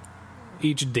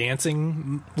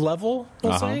dancing level,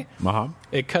 we'll say,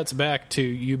 it cuts back to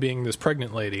you being this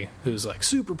pregnant lady who's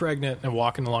super pregnant and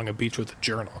walking along a beach with a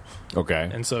journal. Okay.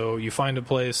 And so you find a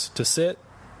place to sit.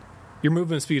 Your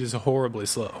movement speed is horribly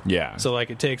slow. Yeah. So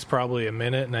it takes probably a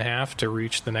minute and a half to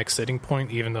reach the next sitting point,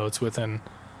 even though it's within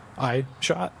eye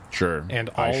shot. Sure. And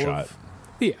eye shot.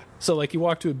 Yeah. So you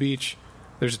walk to a beach,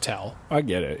 there's a towel. I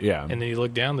get it. Yeah. And then you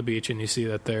look down the beach and you see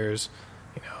that there's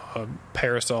a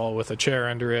parasol with a chair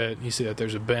under it. You see that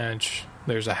there's a bench,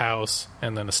 there's a house,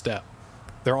 and then a step.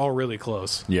 They're all really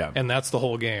close. Yeah. And that's the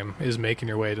whole game, is making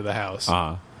your way to the house.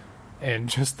 Uh-huh. And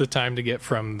just the time to get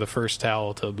from the first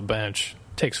towel to the bench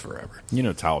takes forever.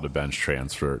 Towel to bench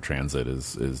transit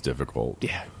is difficult.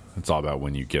 Yeah. It's all about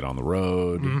when you get on the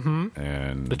road,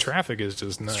 and the traffic is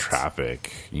just nuts. It's traffic,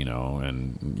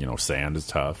 and sand is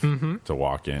tough to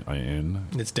walk in.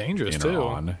 It's dangerous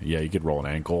too. Yeah, you could roll an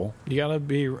ankle. You got to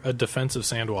be a defensive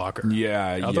sandwalker.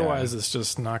 Yeah, otherwise it's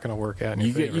just not going to work out.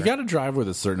 You got to drive with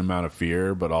a certain amount of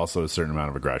fear, but also a certain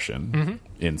amount of aggression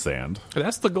in sand.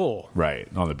 That's the goal, right?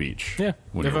 On the beach. Yeah.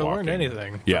 If I learned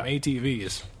anything from ATVs,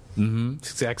 it's the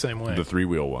exact same way. The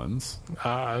 3-wheel ones.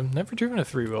 I've never driven a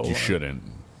 3-wheel. You shouldn't.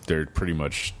 They're pretty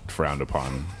much frowned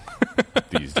upon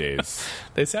these days.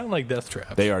 They sound like death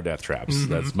traps. They are death traps.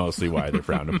 That's mostly why they're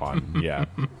frowned upon. Yeah.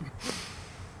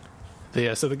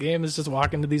 So the game is just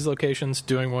walking to these locations,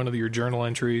 doing one of your journal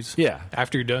entries. Yeah.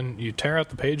 After you're done, you tear out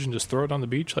the page and just throw it on the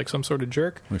beach like some sort of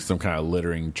jerk. Like some kind of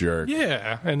littering jerk.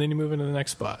 Yeah, and then you move into the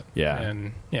next spot. Yeah.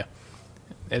 And, yeah,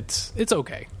 it's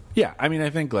okay. Yeah, I mean, I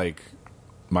think, like,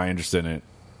 my interest in it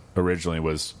originally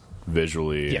was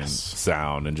visually and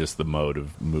sound and just the mode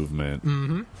of movement.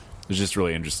 Mm-hmm. It's just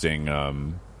really interesting,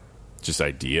 just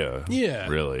idea. Yeah.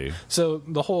 Really. So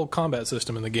the whole combat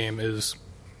system in the game is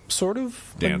sort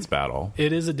of... Dance battle.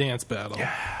 It is a dance battle.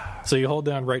 Yeah. So you hold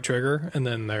down right trigger, and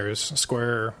then there's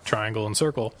square, triangle, and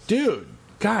circle. Dude,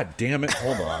 god damn it,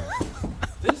 hold on.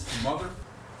 This mother...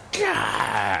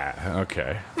 God.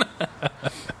 Okay.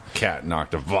 Cat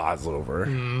knocked a vase over.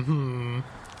 Mm-hmm.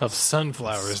 Of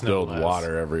sunflowers, Spilled no less.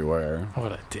 water everywhere.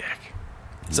 What a dick.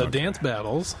 So dance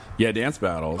battles. Yeah, dance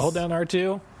battles. Hold down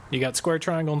R2. You got square,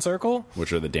 triangle, and circle.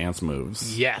 Which are the dance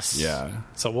moves. Yes. Yeah.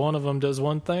 So one of them does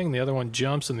one thing, the other one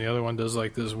jumps, and the other one does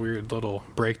like this weird little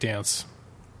breakdance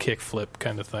kickflip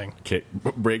kind of thing.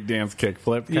 Breakdance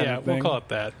kickflip kind of thing? We'll call it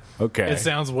that. Okay. It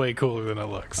sounds way cooler than it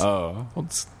looks. Oh.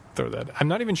 Let's throw that. I'm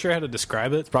not even sure how to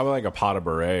describe it. Probably like a pot of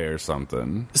beret or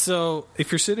something. So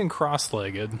if you're sitting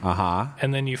cross-legged,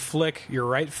 and then you flick your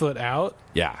right foot out,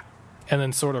 yeah, and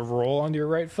then sort of roll onto your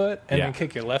right foot, and then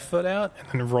kick your left foot out,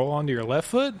 and then roll onto your left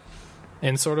foot,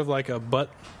 in sort of like a butt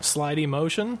slidey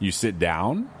motion. You sit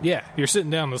down? Yeah, you're sitting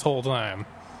down this whole time,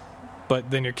 but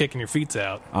then you're kicking your feet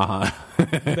out.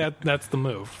 That's the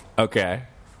move. Okay.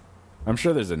 I'm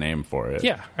sure there's a name for it.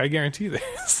 Yeah, I guarantee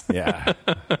this. Yeah.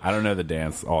 I don't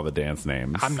know all the dance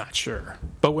names. I'm not sure.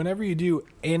 But whenever you do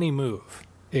any move,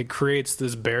 it creates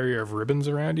this barrier of ribbons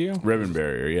around you. Ribbon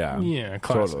barrier, yeah. Yeah,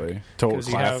 classic. Totally. Total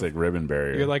classic ribbon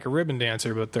barrier. You're like a ribbon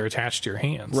dancer, but they're attached to your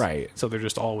hands. Right. So they're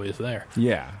just always there.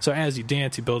 Yeah. So as you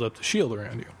dance, you build up the shield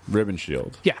around you. Ribbon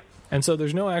shield. Yeah. And so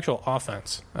there's no actual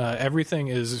offense. Everything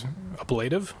is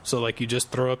ablative. So like you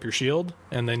just throw up your shield,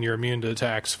 and then you're immune to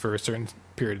attacks for a certain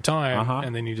period of time,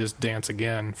 and then you just dance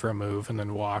again for a move, and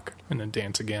then walk, and then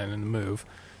dance again and move.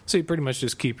 So you pretty much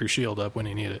just keep your shield up when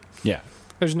you need it. Yeah.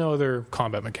 There's no other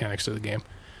combat mechanics to the game.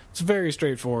 It's very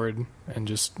straightforward and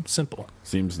just simple.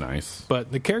 Seems nice.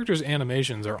 But the characters'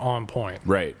 animations are on point.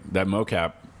 Right. That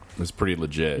mocap was pretty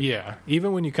legit. Yeah.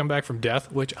 Even when you come back from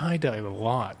death, which I died a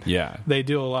lot. Yeah. They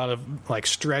do a lot of like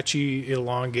stretchy,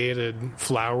 elongated,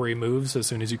 flowery moves as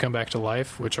soon as you come back to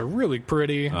life, which are really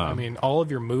pretty. I mean, all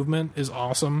of your movement is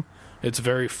awesome. It's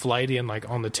very flighty and like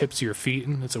on the tips of your feet,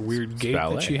 and it's a weird gait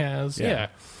that she has. Yeah.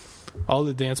 All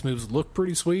the dance moves look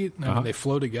pretty sweet. I mean, they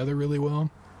flow together really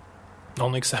well. The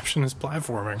only exception is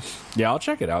platforming. Yeah, I'll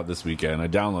check it out this weekend. I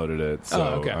downloaded it,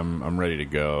 so I'm ready to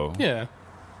go. Yeah.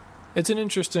 It's an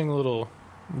interesting little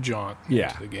jaunt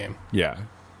into the game. Yeah.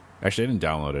 Actually, I didn't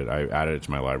download it. I added it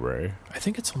to my library. I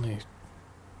think it's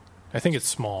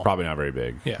small. Probably not very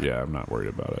big. Yeah. I'm not worried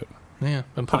about it. Yeah,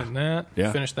 been playing that.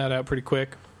 Yeah. Finished that out pretty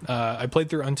quick. I played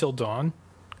through Until Dawn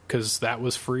because that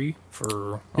was free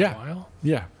for a while.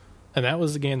 Yeah. And that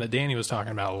was the game that Danny was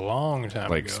talking about a long time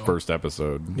ago. Like first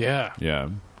episode. Yeah. Yeah.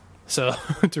 So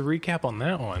to recap on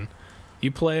that one, you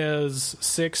play as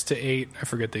 6 to 8, I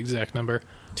forget the exact number,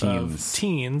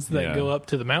 teens that go up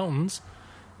to the mountains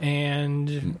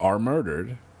and are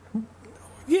murdered.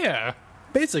 Yeah,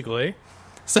 basically.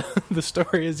 So the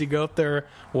story is you go up there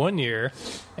one year,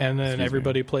 and then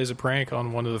everybody plays a prank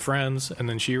on one of the friends, and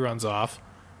then she runs off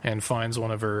and finds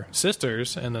one of her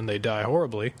sisters, and then they die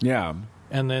horribly. Yeah.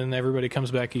 And then everybody comes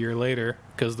back a year later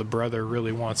because the brother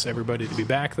really wants everybody to be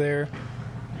back there.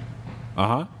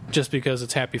 Just because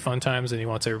it's happy fun times and he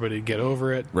wants everybody to get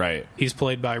over it. Right. He's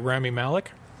played by Rami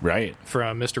Malek. Right.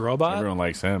 From Mr. Robot. Everyone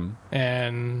likes him.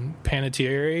 And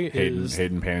Panettiere is...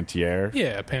 Hayden Panettiere.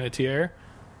 Yeah, Panettiere.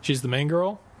 She's the main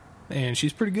girl, and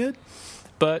she's pretty good.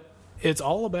 But it's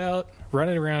all about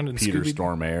running around and Peter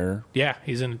Stormare. Yeah,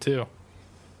 he's in it too.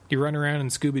 You run around in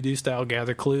Scooby-Doo style,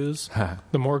 gather clues.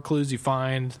 The more clues you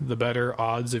find, the better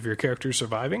odds of your character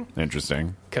surviving.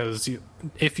 Interesting. Because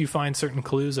if you find certain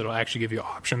clues, it'll actually give you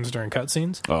options during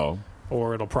cutscenes. Oh.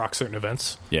 Or it'll proc certain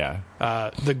events. Yeah.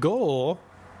 The goal,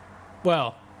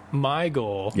 well, my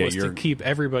goal was to keep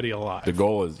everybody alive. The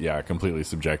goal is, completely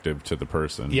subjective to the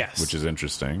person. Yes. Which is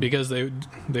interesting. Because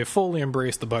they fully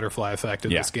embrace the butterfly effect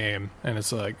in this game. And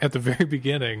it's like, at the very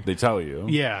beginning... They tell you.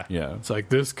 Yeah. Yeah. It's like,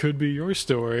 this could be your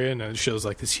story. And it shows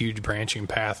like this huge branching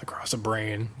path across a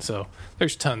brain. So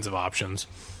there's tons of options.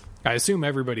 I assume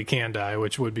everybody can die,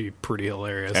 which would be pretty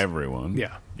hilarious. Everyone.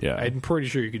 Yeah. Yeah. I'm pretty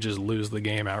sure you could just lose the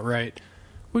game outright,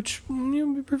 which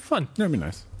would be pretty fun. That'd be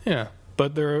nice. Yeah.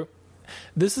 But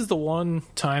this is the one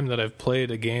time that I've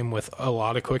played a game with a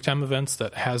lot of QuickTime events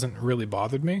that hasn't really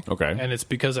bothered me. Okay. And it's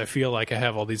because I feel like I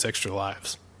have all these extra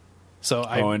lives. So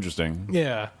Oh, interesting.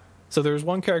 Yeah. So there was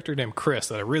one character named Chris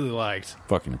that I really liked.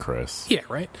 Fucking Chris. Yeah,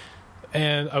 right?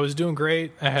 And I was doing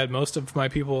great. I had most of my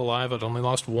people alive. I'd only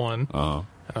lost one. And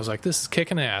I was like, this is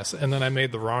kicking ass. And then I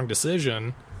made the wrong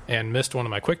decision and missed one of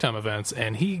my QuickTime events,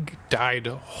 and he died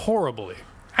horribly.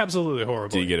 Absolutely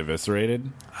horribly. Did he get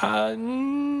eviscerated? A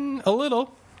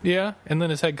little, yeah. And then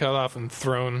his head cut off and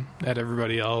thrown at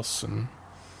everybody else. And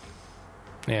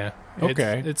yeah.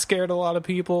 Okay. It scared a lot of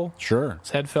people. Sure.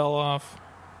 His head fell off.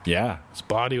 Yeah. His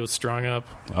body was strung up.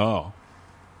 Oh.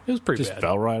 It was pretty Just bad.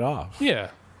 fell right off. Yeah.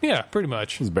 Yeah, pretty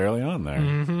much. It was barely on there.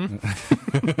 Mm-hmm.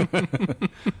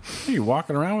 You're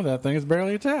walking around with that thing, it's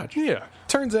barely attached. Yeah.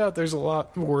 Turns out there's a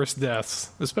lot worse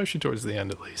deaths, especially towards the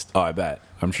end at least. Oh, I bet.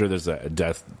 I'm sure there's a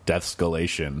death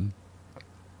escalation.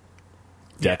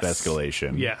 Death Yes.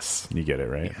 escalation. Yes. You get it,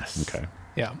 right? Yes. Okay.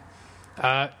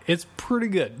 Yeah. It's pretty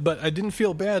good, but I didn't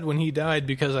feel bad when he died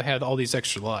because I had all these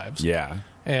extra lives. Yeah.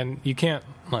 And you can't,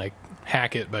 like,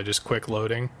 hack it by just quick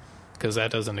loading, because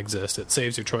that doesn't exist. It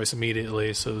saves your choice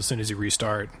immediately, so as soon as you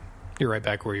restart, you're right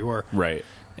back where you were. Right.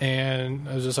 And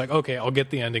I was just like, okay, I'll get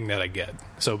the ending that I get.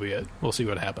 So be it. We'll see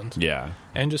what happens. Yeah.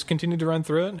 And just continue to run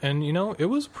through it. And, you know, it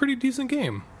was a pretty decent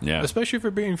game. Yeah. Especially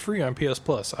for being free on PS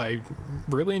Plus. I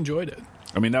really enjoyed it.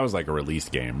 I mean, that was like a release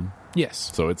game, Yes.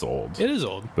 so it's old. It is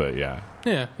old. But yeah.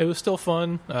 Yeah, it was still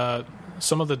fun.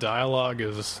 Some of the dialogue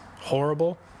is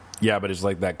horrible. Yeah, but it's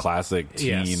like that classic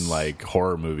teen, Yes. like,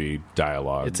 horror movie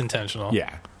dialogue. It's intentional.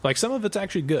 Yeah. Like, some of it's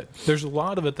actually good. There's a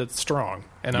lot of it that's strong.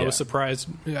 And I Yeah. was surprised.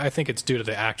 I think it's due to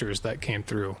the actors that came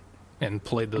through and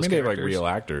played those I mean, they have, characters. like, real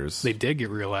actors. They did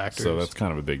get real actors. So that's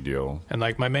kind of a big deal. And,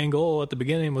 like, my main goal at the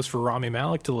beginning was for Rami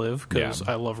Malek to live, because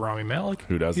Yeah. I love Rami Malek.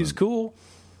 Who doesn't? He's cool.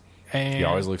 And He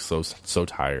always looks so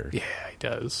tired. Yeah, he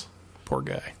does. Poor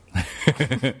guy.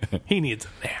 He needs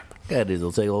a nap. God,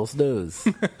 he'll take a little snooze.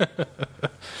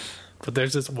 But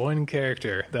there's this one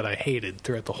character that I hated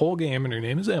throughout the whole game, and her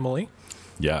name is Emily.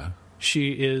 Yeah.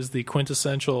 She is the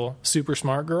quintessential super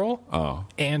smart girl Oh.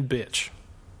 and bitch.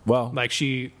 Well, Like,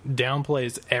 she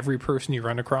downplays every person you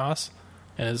run across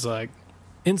and is like,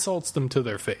 insults them to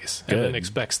their face and then Good.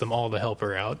 expects them all to help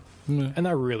her out. And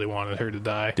I really wanted her to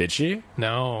die. did she?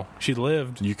 No, she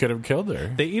lived. You could have killed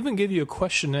her. They even give you a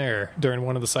questionnaire during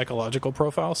one of the psychological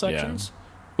profile sections,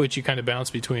 which you kind of bounce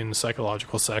between the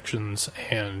psychological sections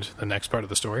and the next part of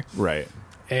the story. Right.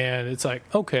 And it's like,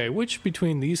 okay, which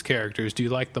between these characters do you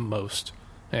like the most?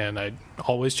 And I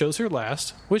always chose her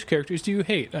last. Which characters do you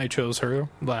hate? I chose her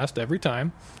last every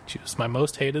time. She was my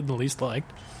most hated and least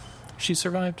liked. She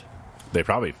survived. They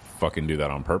probably fucking do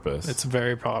that on purpose. It's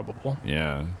very probable.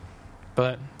 Yeah.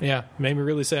 But, yeah, made me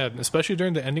really sad, especially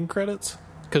during the ending credits,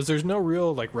 because there's no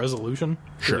real, like, resolution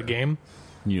to Sure. the game.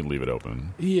 You leave it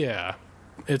open. Yeah.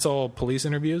 It's all police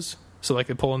interviews. So, like,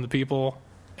 they pull in the people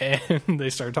and they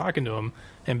start talking to them.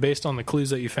 And based on the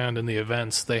clues that you found in the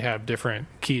events, they have different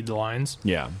keyed lines.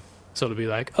 Yeah. So it'll be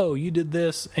like, oh, you did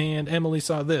this, and Emily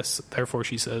saw this, therefore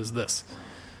she says this.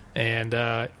 And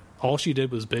all she did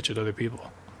was bitch at other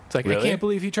people. It's like, Really? I can't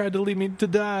believe he tried to leave me to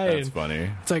die. That's And funny.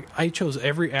 it's like, I chose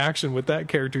every action with that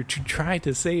character to try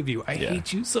to save you. I Yeah.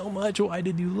 hate you so much. Why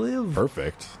did you live?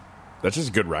 Perfect. That's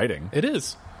just good writing. It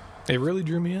is. It really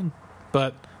drew me in.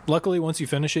 But luckily, once you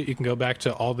finish it, you can go back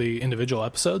to all the individual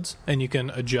episodes, and you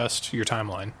can adjust your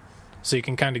timeline. So you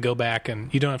can kind of go back,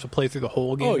 and you don't have to play through the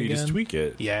whole game Oh, you again. just tweak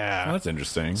it. Yeah. Oh, that's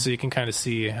interesting. So you can kind of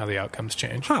see how the outcomes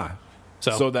change. Huh.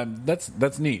 So,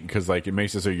 That's neat because like it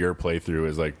makes it so your playthrough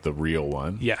is like the real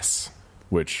one, yes.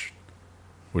 which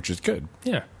is good.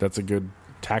 Yeah. That's a good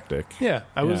tactic. Yeah.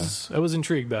 I was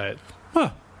intrigued by it.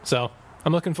 Huh. So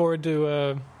I'm looking forward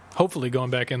to hopefully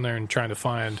going back in there and trying to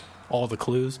find all the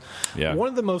clues. Yeah. One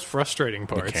of the most frustrating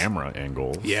The parts. camera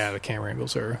angles. Yeah, the camera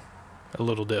angles are a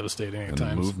little devastating at And the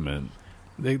times. movement.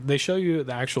 They show you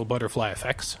the actual butterfly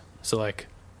effects. So, like,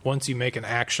 once you make an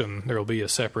action, there will be a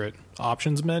separate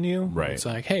options menu. Right. It's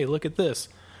like, hey, look at this.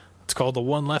 It's called the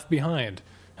one left behind.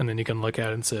 And then you can look at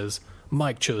it and it says,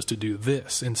 Mike chose to do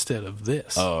this instead of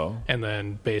this. Oh. And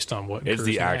then based on what It's occurs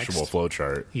the actual next,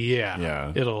 flowchart.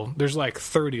 Yeah. Yeah. There's like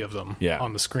 30 of them Yeah.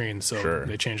 on the screen, so Sure.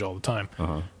 they change all the time.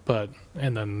 Uh-huh. But,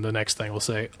 and then the next thing will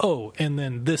say, oh, and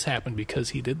then this happened because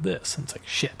he did this. And it's like,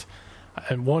 shit.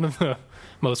 And one of the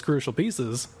most crucial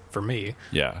pieces for me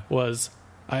Yeah. was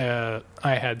I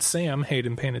had Sam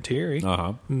Hayden Panettiere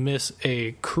Uh-huh. miss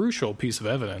a crucial piece of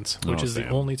evidence, which Oh, is the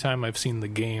Sam. only time I've seen the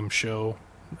game show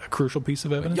a crucial piece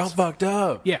of evidence. Y'all fucked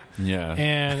up. Yeah. Yeah.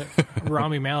 And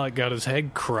Rami Malek got his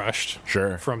head crushed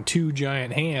Sure. from two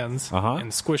giant hands Uh-huh.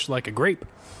 and squished like a grape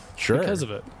Sure. because of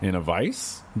it. In a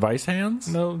vice? Vice hands?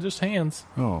 No, just hands.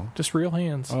 Oh. Just real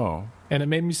hands. Oh. And it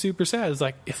made me super sad. It's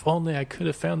like, if only I could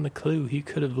have found the clue, he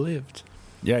could have lived.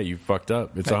 Yeah, you fucked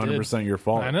up. It's 100% your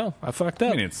fault. I know. I fucked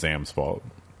up. I mean, it's Sam's fault,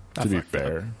 to be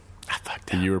fair. I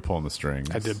fucked up. You were pulling the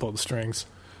strings. I did pull the strings.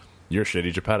 You're a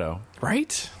shitty Geppetto.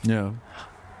 Right? Yeah.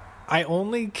 I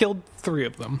only killed 3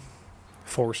 of them.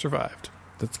 4 survived.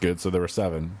 That's good. So there were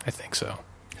 7. I think so.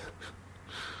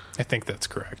 I think that's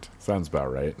correct. Sounds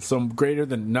about right. So greater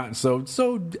than not. So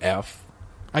F.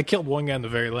 I killed one guy in the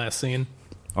very last scene.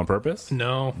 On purpose?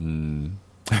 No.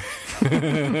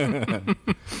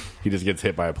 He just gets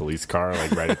hit by a police car,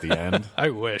 like, right at the end. I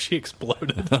wish. He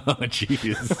exploded. Oh,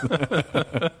 jeez.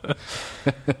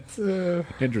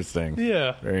 Interesting.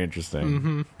 Yeah. Very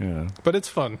interesting. Yeah. But it's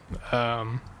fun.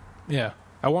 Yeah.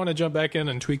 I want to jump back in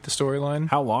and tweak the storyline.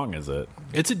 How long is it?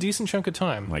 It's a decent chunk of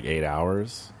time. Like 8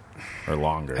 hours? Or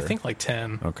longer? I think like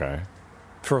 10. Okay.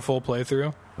 For a full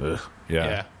playthrough. Ugh.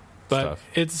 Yeah. But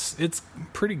it's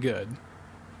pretty good.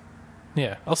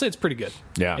 Yeah. I'll say it's pretty good.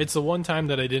 Yeah. It's the one time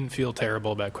that I didn't feel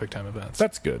terrible about QuickTime events.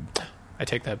 That's good. I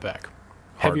take that back.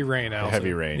 Heavy Rain, Alpha.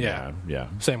 Heavy Rain, yeah.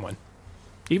 Same one.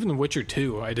 Even The Witcher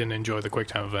 2, I didn't enjoy the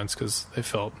QuickTime events because they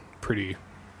felt pretty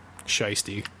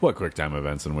shisty. What QuickTime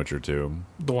events in Witcher 2?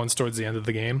 The ones towards the end of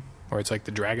the game, where it's like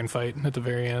the dragon fight at the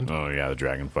very end. Oh, yeah, the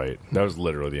dragon fight. That was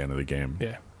literally the end of the game.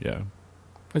 Yeah. Yeah.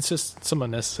 It's just some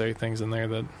unnecessary things in there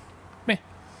that, meh.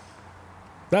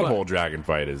 That whole dragon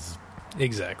fight is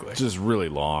exactly just really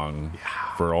long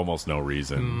for almost no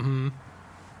reason.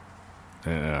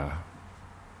 Yeah.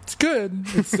 It's good.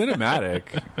 It's cinematic.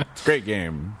 It's a great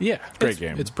game. Yeah. Great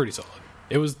game. It's pretty solid.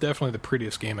 It was definitely the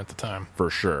prettiest game at the time. For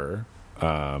sure.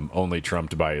 Only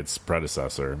trumped by its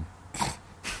predecessor,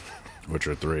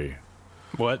 Witcher 3.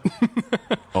 What?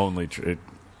 Only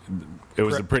it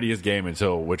was the prettiest game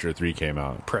until Witcher 3 came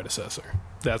out. Predecessor.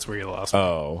 That's where you lost me.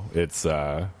 Oh, it's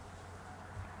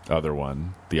other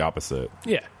one, the opposite.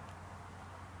 Yeah.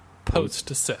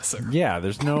 Post-assessor. Yeah,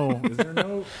 there's no. Is there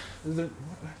no? Is there?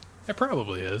 It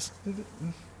probably is.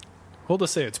 We'll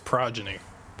just say it's progeny.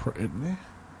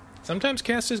 Sometimes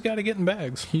casters got to get in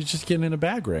bags. He's just getting in a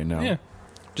bag right now. Yeah.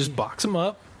 Just box him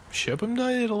up, ship him to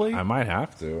Italy. I might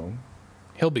have to.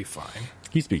 He'll be fine.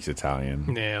 He speaks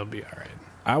Italian. Yeah, he'll be all right.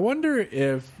 I wonder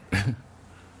if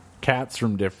cats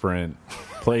from different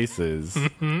places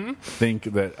think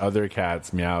that other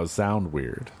cats' meows sound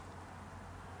weird.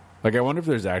 Like, I wonder if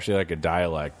there's actually, like, a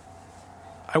dialect.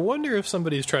 I wonder if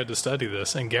somebody's tried to study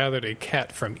this and gathered a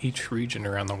cat from each region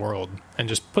around the world and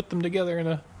just put them together in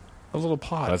a little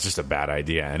pod. That's just a bad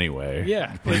idea anyway.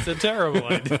 Yeah, it's a terrible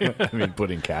idea. I mean,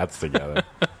 putting cats together.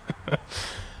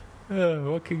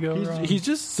 What could go wrong? He's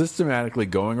just systematically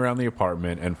going around the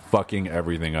apartment and fucking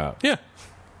everything up. Yeah.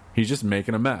 He's just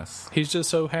making a mess. He's just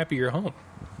so happy you're home.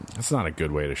 That's not a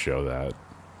good way to show that.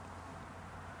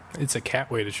 It's a cat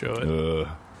way to show it. Ugh.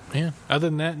 Yeah. Other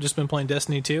than that, just been playing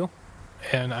Destiny 2,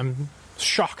 and I'm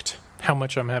shocked how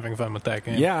much I'm having fun with that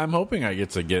game. Yeah, I'm hoping I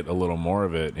get to get a little more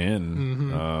of it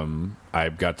in. I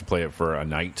got to play it for a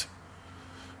night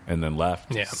and then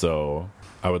left. Yeah. So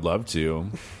I would love to.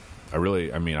 I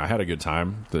had a good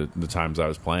time the times I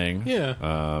was playing. Yeah.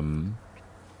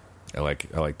 I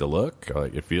like the look.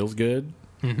 It feels good.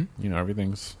 You know,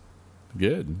 everything's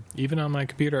good. Even on my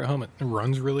computer at home, it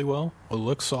runs really well. It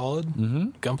looks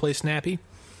solid. Gunplay snappy.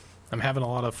 I'm having a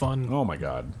lot of fun. Oh my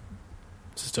god.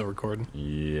 Is it still recording?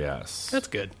 Yes. That's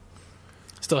good.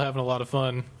 Still having a lot of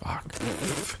fun. Fuck.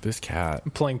 This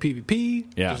cat. Playing PvP.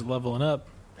 Yeah. Just leveling up.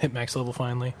 Hit max level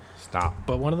finally. Stop.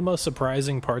 But one of the most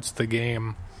surprising parts of the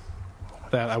game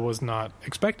that I was not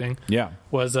expecting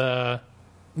was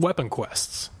weapon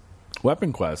quests.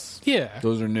 Weapon quests. Yeah.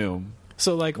 Those are new.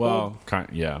 So like,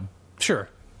 yeah. Sure.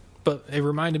 But it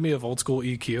reminded me of old school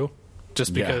EQ.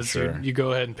 Just because you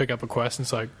go ahead and pick up a quest and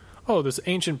it's like, oh, this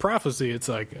ancient prophecy. It's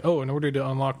like, oh, in order to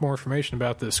unlock more information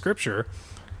about this scripture,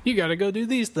 you got to go do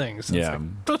these things. And it's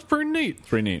like, that's pretty neat. It's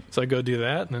pretty neat. So I go do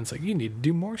that, and then it's like, you need to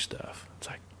do more stuff. It's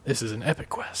like, this is an epic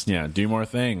quest. Yeah, do more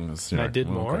things. And I did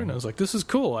more, and I was like, this is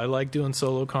cool. I like doing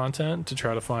solo content to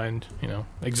try to find,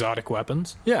 exotic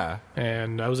weapons. Yeah.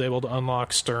 And I was able to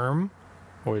unlock Sturm,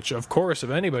 which, of course, if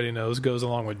anybody knows, goes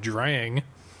along with Drang,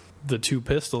 the two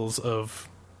pistols of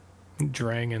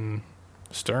Drang and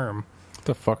Sturm. What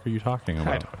the fuck are you talking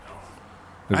about? I don't know.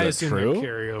 Is I that assume true? they're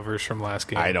carryovers from last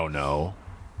game. I don't know.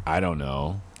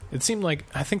 It seemed like,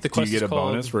 I think the Do quest you get is a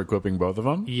called, bonus for equipping both of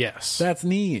them? Yes. That's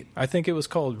neat. I think it was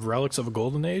called Relics of a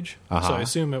Golden Age. So I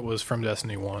assume it was from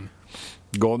Destiny 1.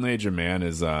 Golden Age of Man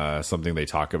is something they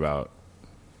talk about.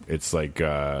 It's like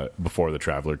before the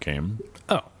Traveler came.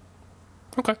 Oh.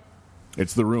 Okay.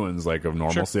 It's the ruins like of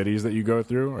normal cities that you go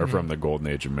through are from the Golden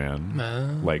Age of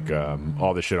Man. Like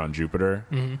all the shit on Jupiter.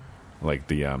 like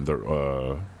the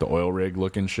oil rig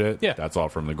looking shit. Yeah. That's all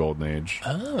from the Golden Age,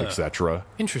 etc.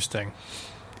 Interesting.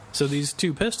 So these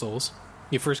two pistols,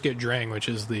 you first get Drang, which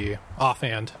is the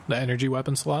offhand, the energy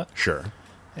weapon slot. Sure.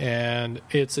 And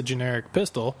it's a generic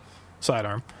pistol,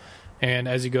 sidearm. And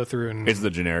as you go through and... It's the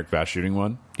generic fast shooting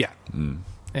one? Yeah.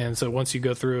 And so once you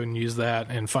go through and use that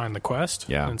and find the quest,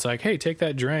 it's like, hey, take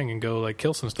that Drang and go like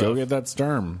kill some stuff. Go get that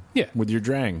Sturm with your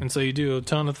Drang. And so you do a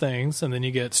ton of things, and then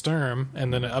you get Sturm,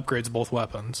 and then it upgrades both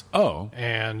weapons. Oh.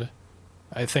 And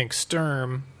I think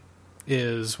Sturm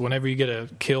is whenever you get a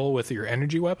kill with your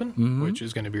energy weapon, which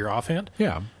is going to be your offhand,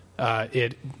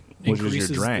 it increases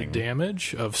the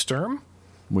damage of Sturm.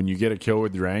 When you get a kill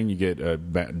with Drang, you get a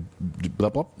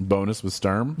bonus with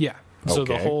Sturm? Yeah. So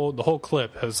the whole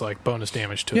clip has like bonus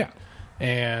damage to it.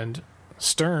 And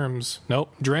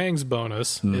Drang's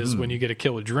bonus is when you get a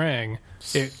kill with Drang,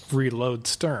 it reloads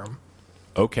Sturm.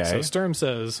 Okay. So Sturm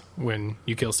says when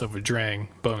you kill stuff with Drang,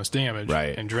 bonus damage.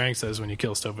 Right. And Drang says when you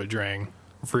kill stuff with Drang,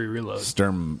 free reload.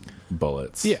 Sturm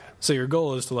bullets. Yeah. So your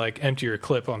goal is to like empty your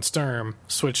clip on Sturm,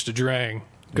 switch to Drang,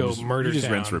 murder you just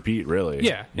town. rinse repeat, really.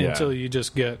 Yeah, until you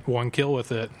just get one kill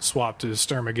with it, swap to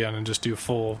Sturm again, and just do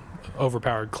full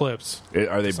overpowered clips.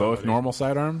 Are they both normal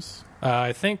sidearms?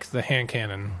 I think the hand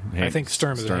cannon. I think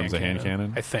Sturm's a hand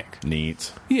cannon. I think.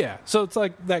 Neat. Yeah, so it's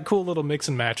like that cool little mix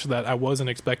and match that I wasn't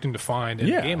expecting to find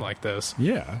in a game like this.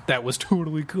 Yeah. That was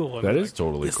totally cool. That is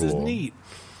totally cool. This is neat.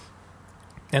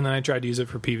 And then I tried to use it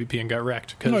for PvP and got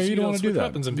wrecked. Because you don't want to do that.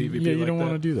 Weapons in PvP you don't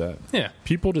want to do that. Yeah.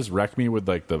 People just wreck me with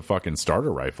like the fucking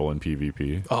starter rifle in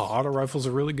PvP. Oh, auto rifles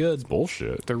are really good. It's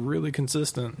bullshit. They're really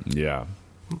consistent. Yeah.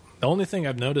 The only thing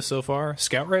I've noticed so far,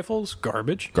 scout rifles,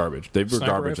 garbage. They were Sniper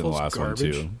garbage in the last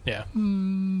garbage. one, too. Yeah.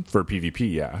 For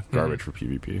PvP, yeah. Garbage for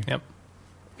PvP. Yep.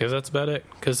 Because that's about it.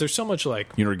 Because there's so much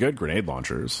like... good grenade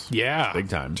launchers. Yeah. Big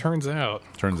time. Turns out.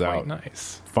 Quite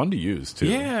nice. Fun to use, too.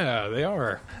 Yeah, they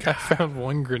are. I found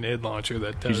one grenade launcher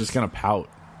that does... He's just going to pout.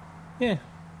 Yeah.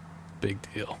 Big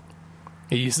deal.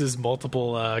 It uses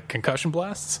multiple concussion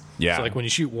blasts. Yeah. So like when you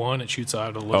shoot one, it shoots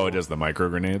out a little... Oh, it does the micro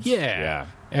grenades? Yeah.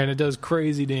 And it does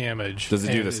crazy damage. Does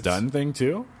it do the stun thing,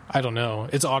 too? I don't know.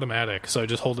 It's automatic, so I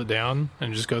just hold it down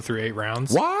and just go through 8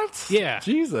 rounds. What? Yeah.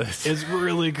 Jesus. It's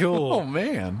really cool. Oh,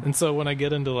 man. And so when I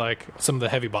get into, like, some of the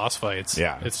heavy boss fights,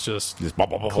 it's just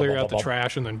clear out the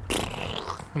trash and then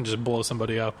and just blow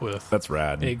somebody up with That's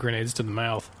rad. 8 grenades to the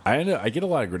mouth. I get a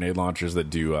lot of grenade launchers that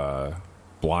do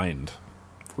blind.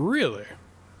 Really?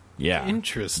 Yeah.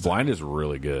 Interesting. Blind is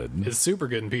really good. It's super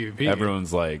good in PvP.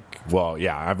 Everyone's like, well,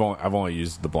 yeah, I've only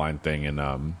used the blind thing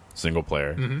in single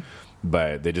player.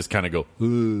 But they just kind of go,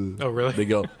 ooh. Oh, really? They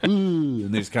go, ooh,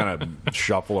 and they just kind of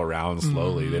shuffle around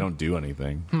slowly. They don't do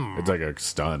anything. It's like a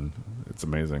stun. It's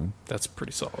amazing. That's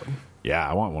pretty solid. Yeah,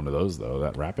 I want one of those, though,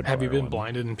 that rapid fire Have you been one.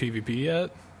 blinded in PvP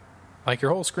yet? Like,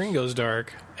 your whole screen goes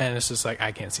dark, and it's just like,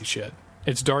 I can't see shit.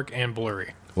 It's dark and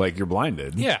blurry. Like you're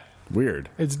blinded? Yeah. Weird.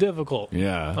 It's difficult.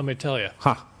 Yeah. Let me tell you.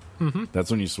 Huh. That's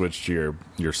when you switch to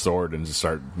your sword and just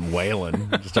start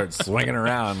wailing. Just start swinging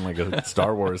around like a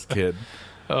Star Wars kid.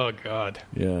 Oh, God.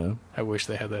 Yeah. I wish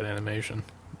they had that animation.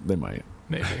 They might.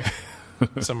 Maybe.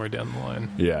 Somewhere down the line.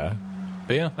 Yeah.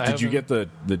 But yeah. Did you get the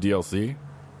DLC?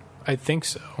 I think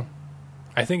so.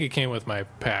 I think it came with my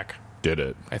pack. Did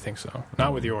it? I think so.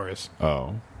 Not with yours.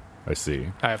 Oh, I see.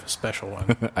 I have a special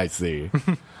one. I see.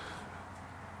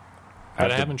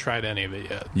 But I haven't tried any of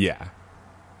it yet. Yeah.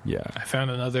 Yeah. I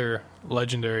found another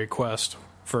legendary quest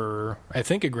for, I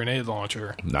think, a grenade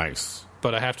launcher. Nice.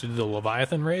 But I have to do the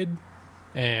Leviathan raid.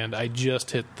 And I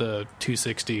just hit the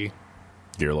 260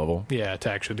 gear level. Yeah,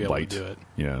 to actually be able to do it.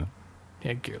 Yeah.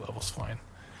 Yeah, gear level's fine.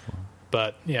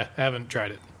 But yeah, I haven't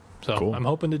tried it. So cool. I'm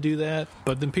hoping to do that.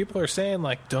 But then people are saying,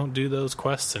 like, don't do those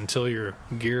quests until your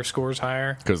gear score's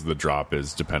higher. Because the drop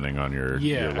is depending on your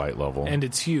light level. And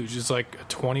it's huge. It's like a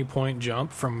 20-point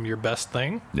jump from your best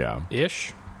thing. Yeah.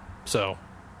 Ish. So.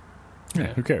 Yeah,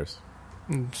 who cares?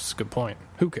 It's a good point.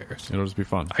 Who cares? It'll just be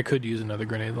fun. I could use another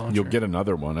grenade launcher. You'll get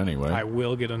another one anyway. I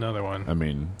will get another one. I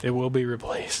mean, it will be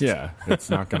replaced. Yeah, it's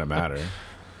not going to matter.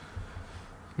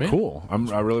 Man. Cool.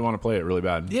 I really want to play it really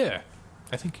bad. Yeah,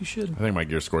 I think you should. I think my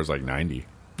gear score is like 90.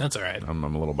 That's all right. I'm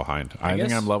a little behind. I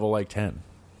think I'm level like 10.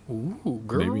 Ooh,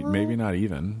 girl. Maybe not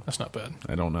even. That's not bad.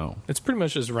 I don't know. It's pretty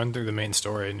much just run through the main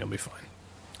story and you'll be fine.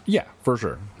 Yeah, for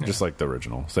sure. Yeah. Just like the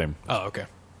original. Same. Oh, okay.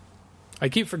 I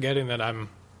keep forgetting that I'm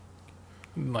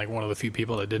like one of the few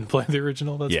people that didn't play the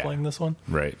original that's playing this one.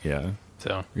 Right, yeah.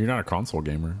 So you're not a console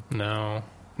gamer. No.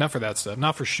 Not for that stuff.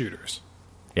 Not for shooters.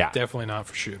 Yeah. Definitely not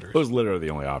for shooters. It was literally the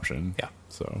only option. Yeah.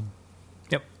 So.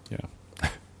 Yep. Yeah.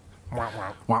 Womp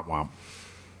womp. Womp womp.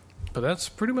 But that's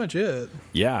pretty much it.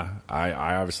 Yeah.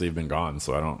 I obviously have been gone,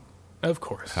 so I Of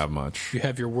course. have much. You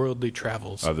have your worldly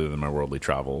travels. Other than my worldly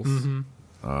travels. Mm-hmm.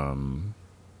 I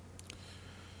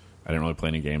didn't really play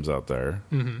any games out there.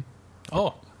 Mm-hmm.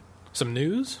 Oh, some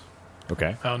news?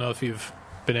 Okay. I don't know if you've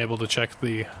been able to check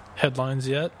the headlines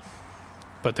yet,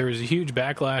 but there was a huge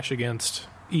backlash against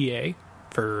EA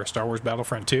for Star Wars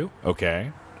Battlefront 2.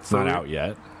 Okay. It's not out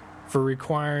yet. For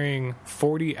requiring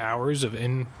 40 hours of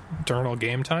internal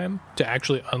game time to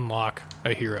actually unlock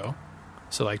a hero.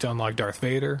 So, like, to unlock Darth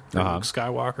Vader or Luke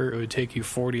Skywalker, it would take you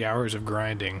 40 hours of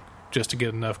grinding just to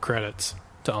get enough credits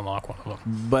to unlock one of them.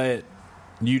 But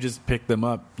you just pick them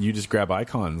up. You just grab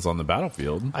icons on the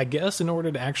battlefield. I guess in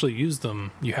order to actually use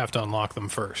them, you have to unlock them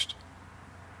first.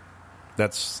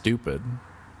 That's stupid.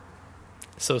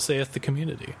 So saith the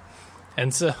community.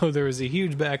 And so there was a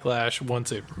huge backlash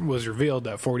once it was revealed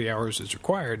that 40 hours is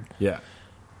required. Yeah.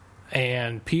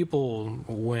 And people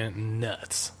went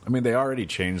nuts. I mean, they already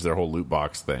changed their whole loot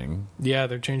box thing. Yeah,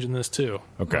 they're changing this too.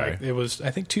 Okay. Like, it was,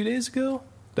 I think, 2 days ago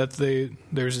that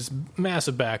there's this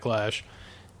massive backlash,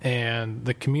 and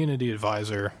the community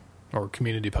advisor or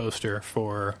community poster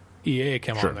for EA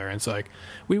came on there, and it's like,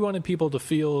 we wanted people to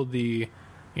feel the,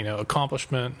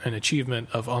 accomplishment and achievement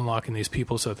of unlocking these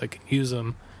people so that they can use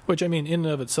them, which, I mean, in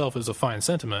and of itself is a fine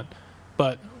sentiment,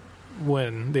 but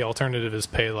when the alternative is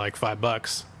pay like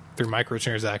 $5 through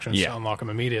microtransactions to unlock them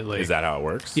immediately. Is that how it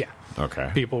works? Yeah.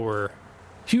 Okay. People were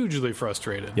hugely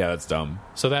frustrated. Yeah, that's dumb.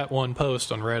 So that one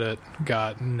post on Reddit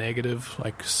got negative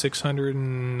like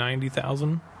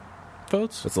 690,000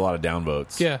 votes. That's a lot of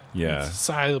downvotes. Yeah. Yeah. It's a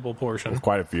sizable portion.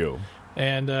 Quite a few.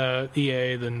 And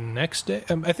EA the next day,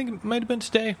 I think it might have been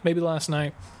today, maybe last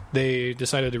night, they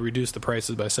decided to reduce the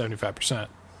prices by 75%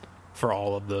 for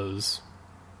all of those.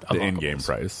 The in-game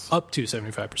price. Up to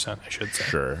 75%, I should say.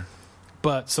 Sure.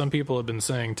 But some people have been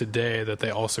saying today that they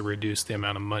also reduced the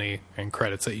amount of money and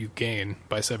credits that you gain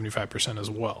by 75% as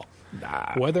well.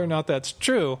 Nah. Whether or not that's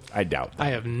true, I doubt that. I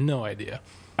have no idea.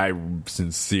 I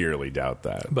sincerely doubt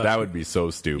that. But that would be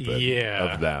so stupid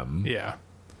of them. Yeah.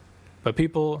 But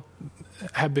people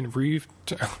have been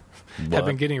have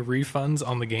been getting refunds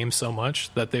on the game so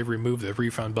much that they've removed the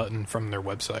refund button from their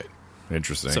website.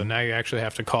 Interesting. So now you actually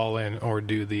have to call in or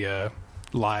do the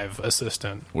live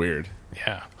assistant. Weird.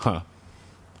 Yeah. Huh.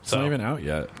 It's not even out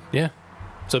yet. Yeah.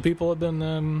 So people have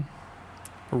been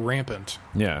rampant.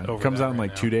 Yeah. It comes out in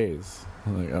like 2 days.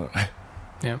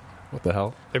 Yeah. What the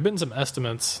hell? There have been some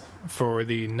estimates for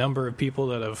the number of people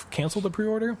that have canceled the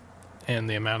pre-order and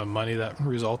the amount of money that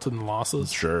resulted in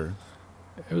losses. Sure.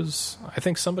 It was, I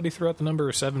think somebody threw out the number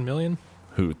of 7 million.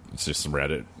 Who? It's just some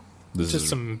Reddit. This is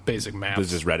some basic math. This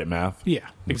is just Reddit math? Yeah,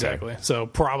 exactly. Okay. So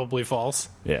probably false.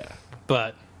 Yeah.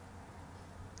 But,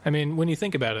 I mean, when you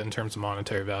think about it in terms of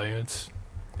monetary value,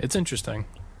 it's interesting.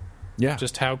 Yeah.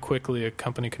 Just how quickly a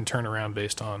company can turn around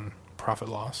based on profit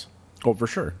loss. Oh, for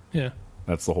sure. Yeah.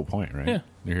 That's the whole point, right? Yeah.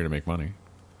 You're here to make money.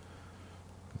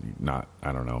 Not,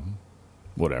 I don't know.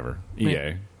 Whatever. EA.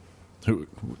 Yeah.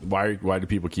 Why do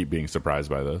people keep being surprised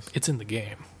by this? It's in the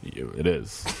game. It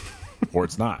is. Or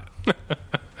it's not.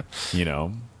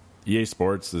 EA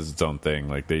Sports is its own thing.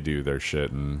 Like, they do their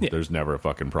shit, and there's never a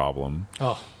fucking problem.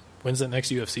 Oh, when's that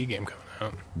next UFC game coming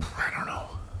out? I don't know.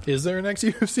 Is there a next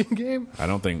UFC game? I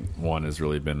don't think one has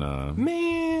really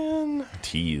been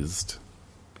teased.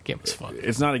 The game was fun.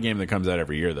 It's not a game that comes out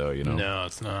every year, though, No,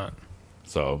 it's not.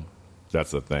 So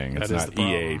that's the thing. It's not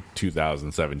EA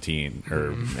 2017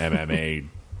 or MMA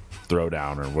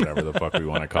Throwdown or whatever the fuck we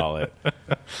want to call it.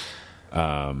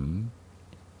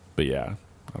 But yeah,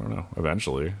 I don't know.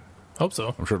 Eventually. Hope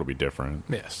so. I'm sure it'll be different.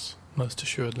 Yes, most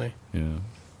assuredly. Yeah.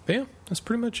 But yeah, that's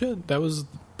pretty much it. That was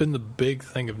been the big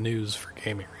thing of news for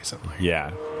gaming recently.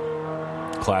 Yeah.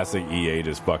 Classic EA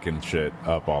just fucking shit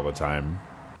up all the time.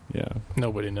 Yeah.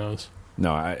 Nobody knows.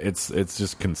 No, it's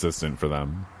just consistent for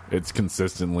them. It's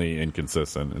consistently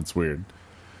inconsistent. It's weird.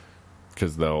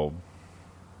 Because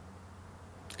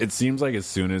it seems like as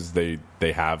soon as they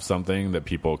have something that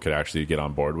people could actually get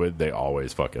on board with, they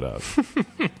always fuck it up.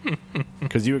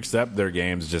 Because you accept their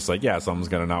games just like, yeah, something's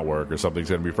going to not work or something's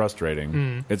going to be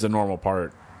frustrating. It's a normal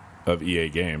part of EA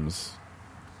games.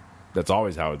 That's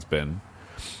always how it's been.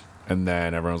 And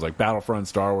then everyone's like, Battlefront,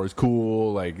 Star Wars,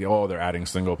 cool. Like, oh, they're adding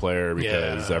single player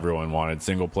because everyone wanted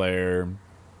single player.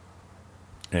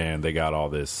 And they got all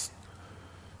this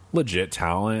legit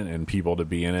talent and people to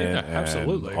be in it. Yeah,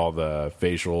 absolutely. And all the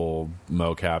facial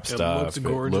mocap stuff. Looks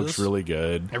gorgeous. It looks really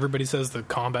good. Everybody says the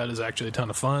combat is actually a ton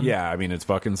of fun. Yeah, I mean, it's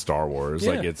fucking Star Wars.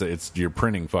 Yeah. Like, it's you're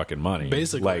printing fucking money.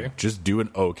 Basically. Like, just do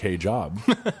an okay job.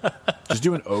 Just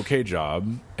do an okay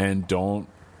job and don't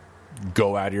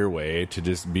go out of your way to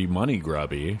just be money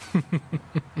grubby.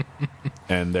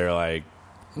 And they're like,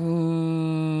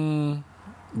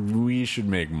 We should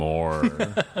make more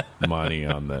money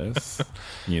on this.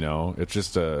 It's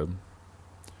just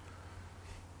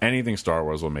anything Star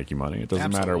Wars will make you money. It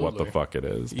doesn't matter what the fuck it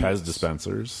is. Yes. Pez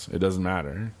dispensers. It doesn't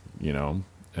matter,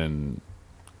 and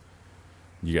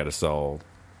you got to sell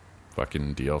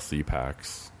fucking DLC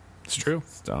packs. It's true.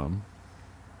 It's dumb.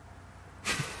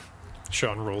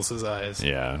 Shaun rolls his eyes.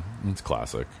 Yeah, it's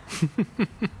classic.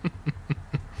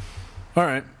 All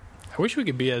right. I wish we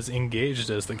could be as engaged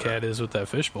as the cat is with that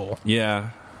fishbowl.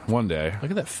 Yeah, one day.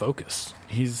 Look at that focus.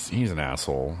 He's an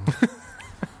asshole.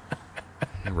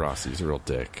 Rossi's a real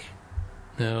dick.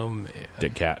 Oh, man.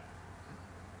 Dick cat.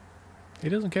 He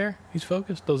doesn't care. He's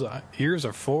focused. Those ears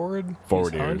are forward.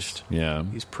 Forward He's ears. hunched. Yeah.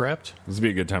 He's prepped. This would be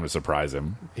a good time to surprise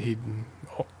him.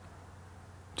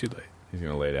 Too late. He's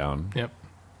gonna lay down. Yep.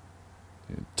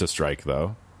 To strike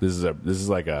though. This is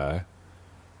like a.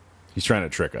 He's trying to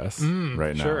trick us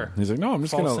right now. Sure. He's like, no, I'm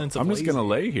just gonna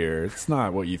lay here. It's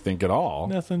not what you think at all.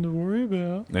 Nothing to worry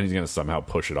about. Then he's gonna somehow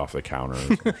push it off the counter.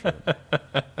 Or some shit.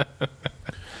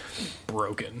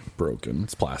 Broken.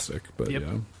 It's plastic, but yep.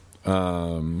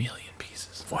 Yeah. Million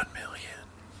pieces. 1 million.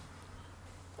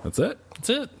 That's it. That's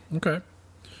it. Okay.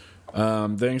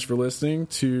 Thanks for listening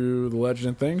to The Legend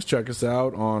of Things. Check us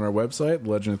out on our website,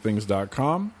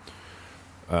 legendofthings.com.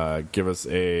 Give us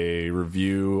a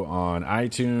review on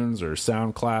iTunes or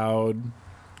SoundCloud.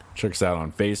 Check us out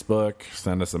on Facebook.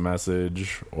 Send us a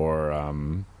message or,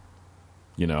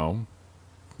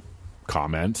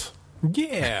 comment.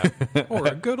 Yeah. Or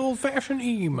a good old-fashioned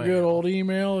email. Good old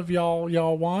email if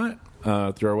y'all want through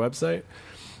our website.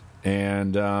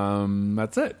 And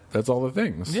that's it. That's all the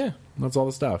things. Yeah. That's all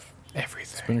the stuff.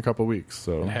 Everything. It's been a couple weeks,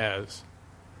 so. It has.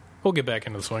 We'll get back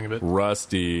into the swing of it.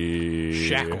 Rusty.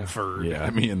 Shackleford. Yeah,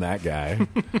 me and that guy.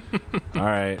 All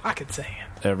right. Pocket sand.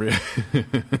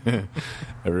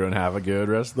 Everyone have a good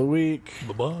rest of the week.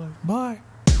 Bye-bye. Bye.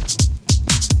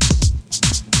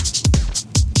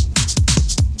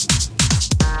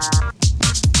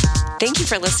 Thank you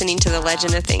for listening to The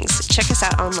Legend of Things. Check us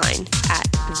out online at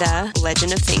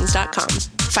thelegendofthings.com.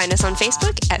 Find us on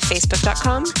Facebook at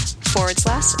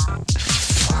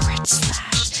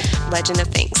facebook.com/Legend of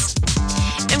Things.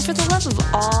 And for the love of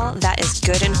all that is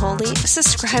good and holy,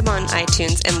 subscribe on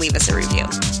iTunes and leave us a review.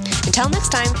 Until next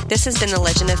time, this has been The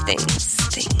Legend of Things.